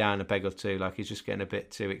Jacko down a peg or two, like he's just getting a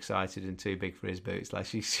bit too excited and too big for his boots. Like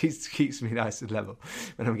she keeps me nice and level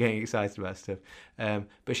when I'm getting excited about stuff.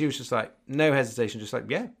 But she was just like, no hesitation, just like,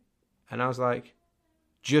 yeah. And I was like,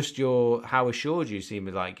 just how assured you seem,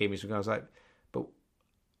 like gave me some. I was like, but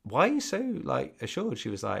why are you so like assured? She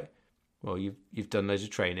was like, well, you've done loads of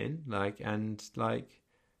training, like, and like,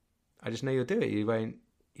 I just know you'll do it. You won't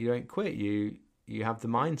quit. You have the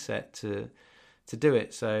mindset to do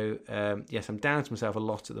it. So yes, I'm down to myself a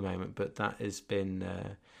lot at the moment, but that has been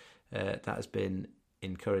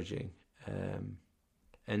encouraging.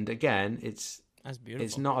 And again, that's beautiful.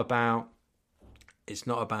 It's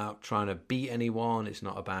not about trying to beat anyone. It's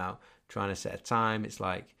not about trying to set a time. It's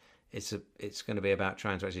like it's going to be about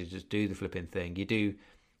trying to actually just do the flipping thing. You do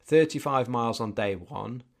 35 miles on day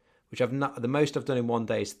one, which the most I've done in one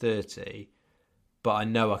day is 30. But I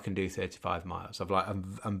know I can do 35 miles.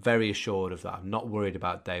 I'm very assured of that. I'm not worried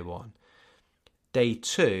about day one. day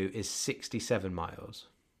 2 is 67 miles,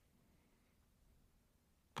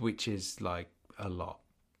 which is like a lot.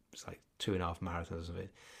 It's like 2.5 marathons of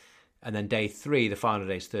it. And then day 3, the final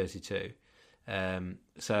day, is 32.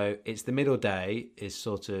 So it's the middle day is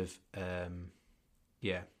sort of,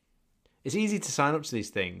 it's easy to sign up to these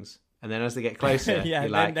things. And then as they get closer,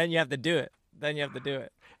 then you have to do it.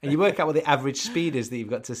 And you work out what the average speed is that you've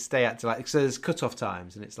got to stay at so there's cut-off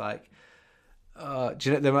times, and it's like,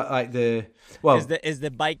 do you know, like is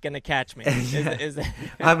the bike gonna catch me?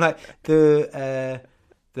 I'm like the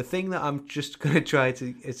thing that I'm just gonna try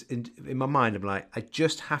to. It's in my mind. I'm like, I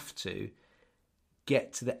just have to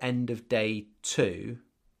get to the end of day 2,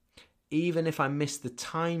 even if I miss the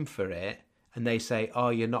time for it, and they say, "Oh,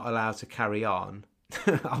 you're not allowed to carry on."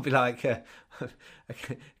 I'll be like, okay,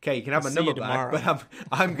 you can have my number back, but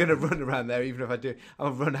I'm going to run around there, even if I do.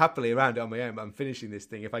 I'll run happily around it on my own, but I'm finishing this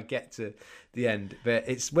thing if I get to the end. But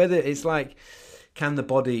it's whether it's like, can the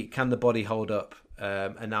body hold up?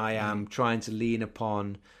 And I am trying to lean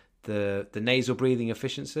upon the nasal breathing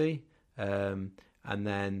efficiency, and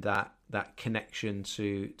then that connection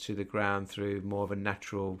to the ground through more of a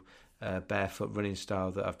natural barefoot running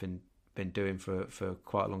style that I've been doing for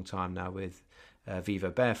quite a long time now with Vivo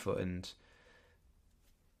Barefoot. And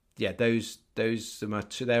those are my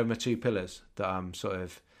two pillars that I'm sort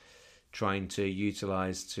of trying to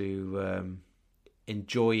utilize to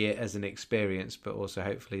enjoy it as an experience, but also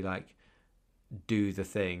hopefully like do the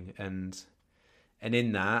thing. And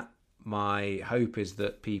in that, my hope is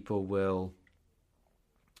that people will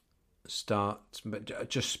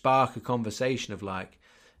just spark a conversation of like,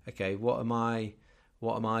 okay, what am I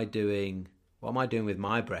doing? What am I doing with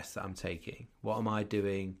my breath that I'm taking? What am I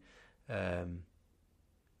doing to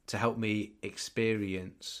help me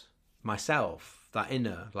experience myself, that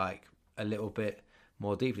inner, like a little bit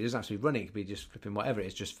more deeply? It doesn't have to be running; it could be just flipping whatever.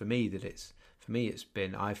 It's just for me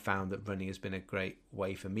I've found that running has been a great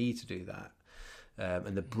way for me to do that,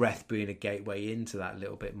 and the breath being a gateway into that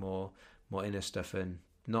little bit more inner stuff, and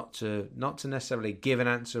not to necessarily give an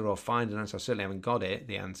answer or find an answer. I certainly haven't got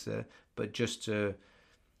the answer, but just to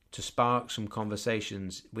spark some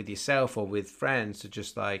conversations with yourself or with friends to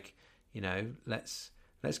just like, let's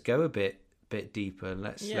go a bit deeper and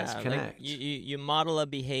let's connect. Like you model a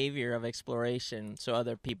behavior of exploration so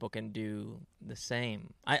other people can do the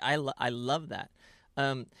same. I love that.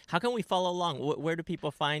 How can we follow along? Where do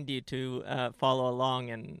people find you to follow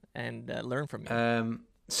along and learn from you?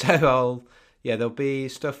 There'll be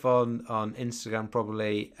stuff on Instagram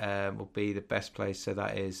probably will be the best place. So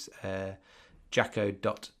that is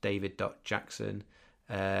jacko.david.jackson.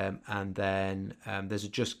 And then there's a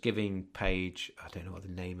Just Giving page. I don't know what the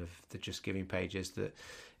name of the Just Giving page is. That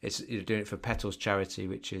you're doing it for Petals Charity,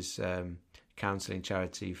 which is counselling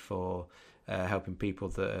charity for helping people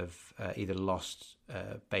that have either lost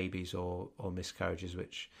babies or miscarriages,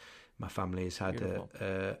 which my family has had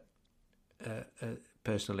a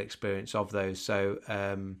personal experience of those. So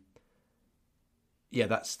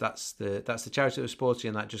that's the charity that was supporting,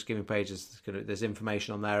 and that Just Giving page is there's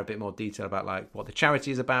information on there, a bit more detail about like what the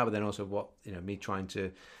charity is about, but then also what me trying to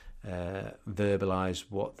verbalize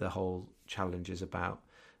what the whole challenge is about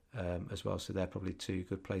as well. So they're probably two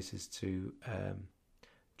good places to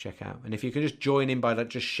check out. And if you can just join in by like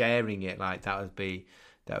just sharing it, like that would be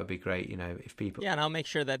great. If people. Yeah, and I'll make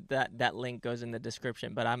sure that link goes in the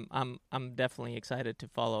description. But I'm definitely excited to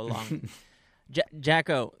follow along.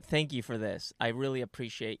 Jacko, thank you for this. I really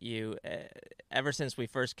appreciate you. Ever since we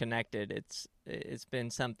first connected, it's been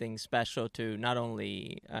something special to not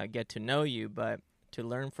only get to know you, but to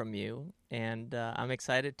learn from you. And I'm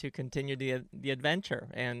excited to continue the adventure.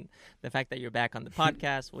 And the fact that you're back on the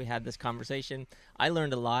podcast, we had this conversation. I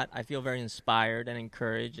learned a lot. I feel very inspired and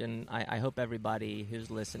encouraged, and I hope everybody who's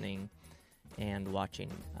listening and watching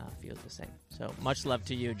feels the same. So much love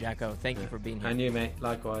to you, Jacko. Thank you for being here. And you, mate.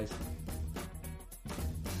 Likewise.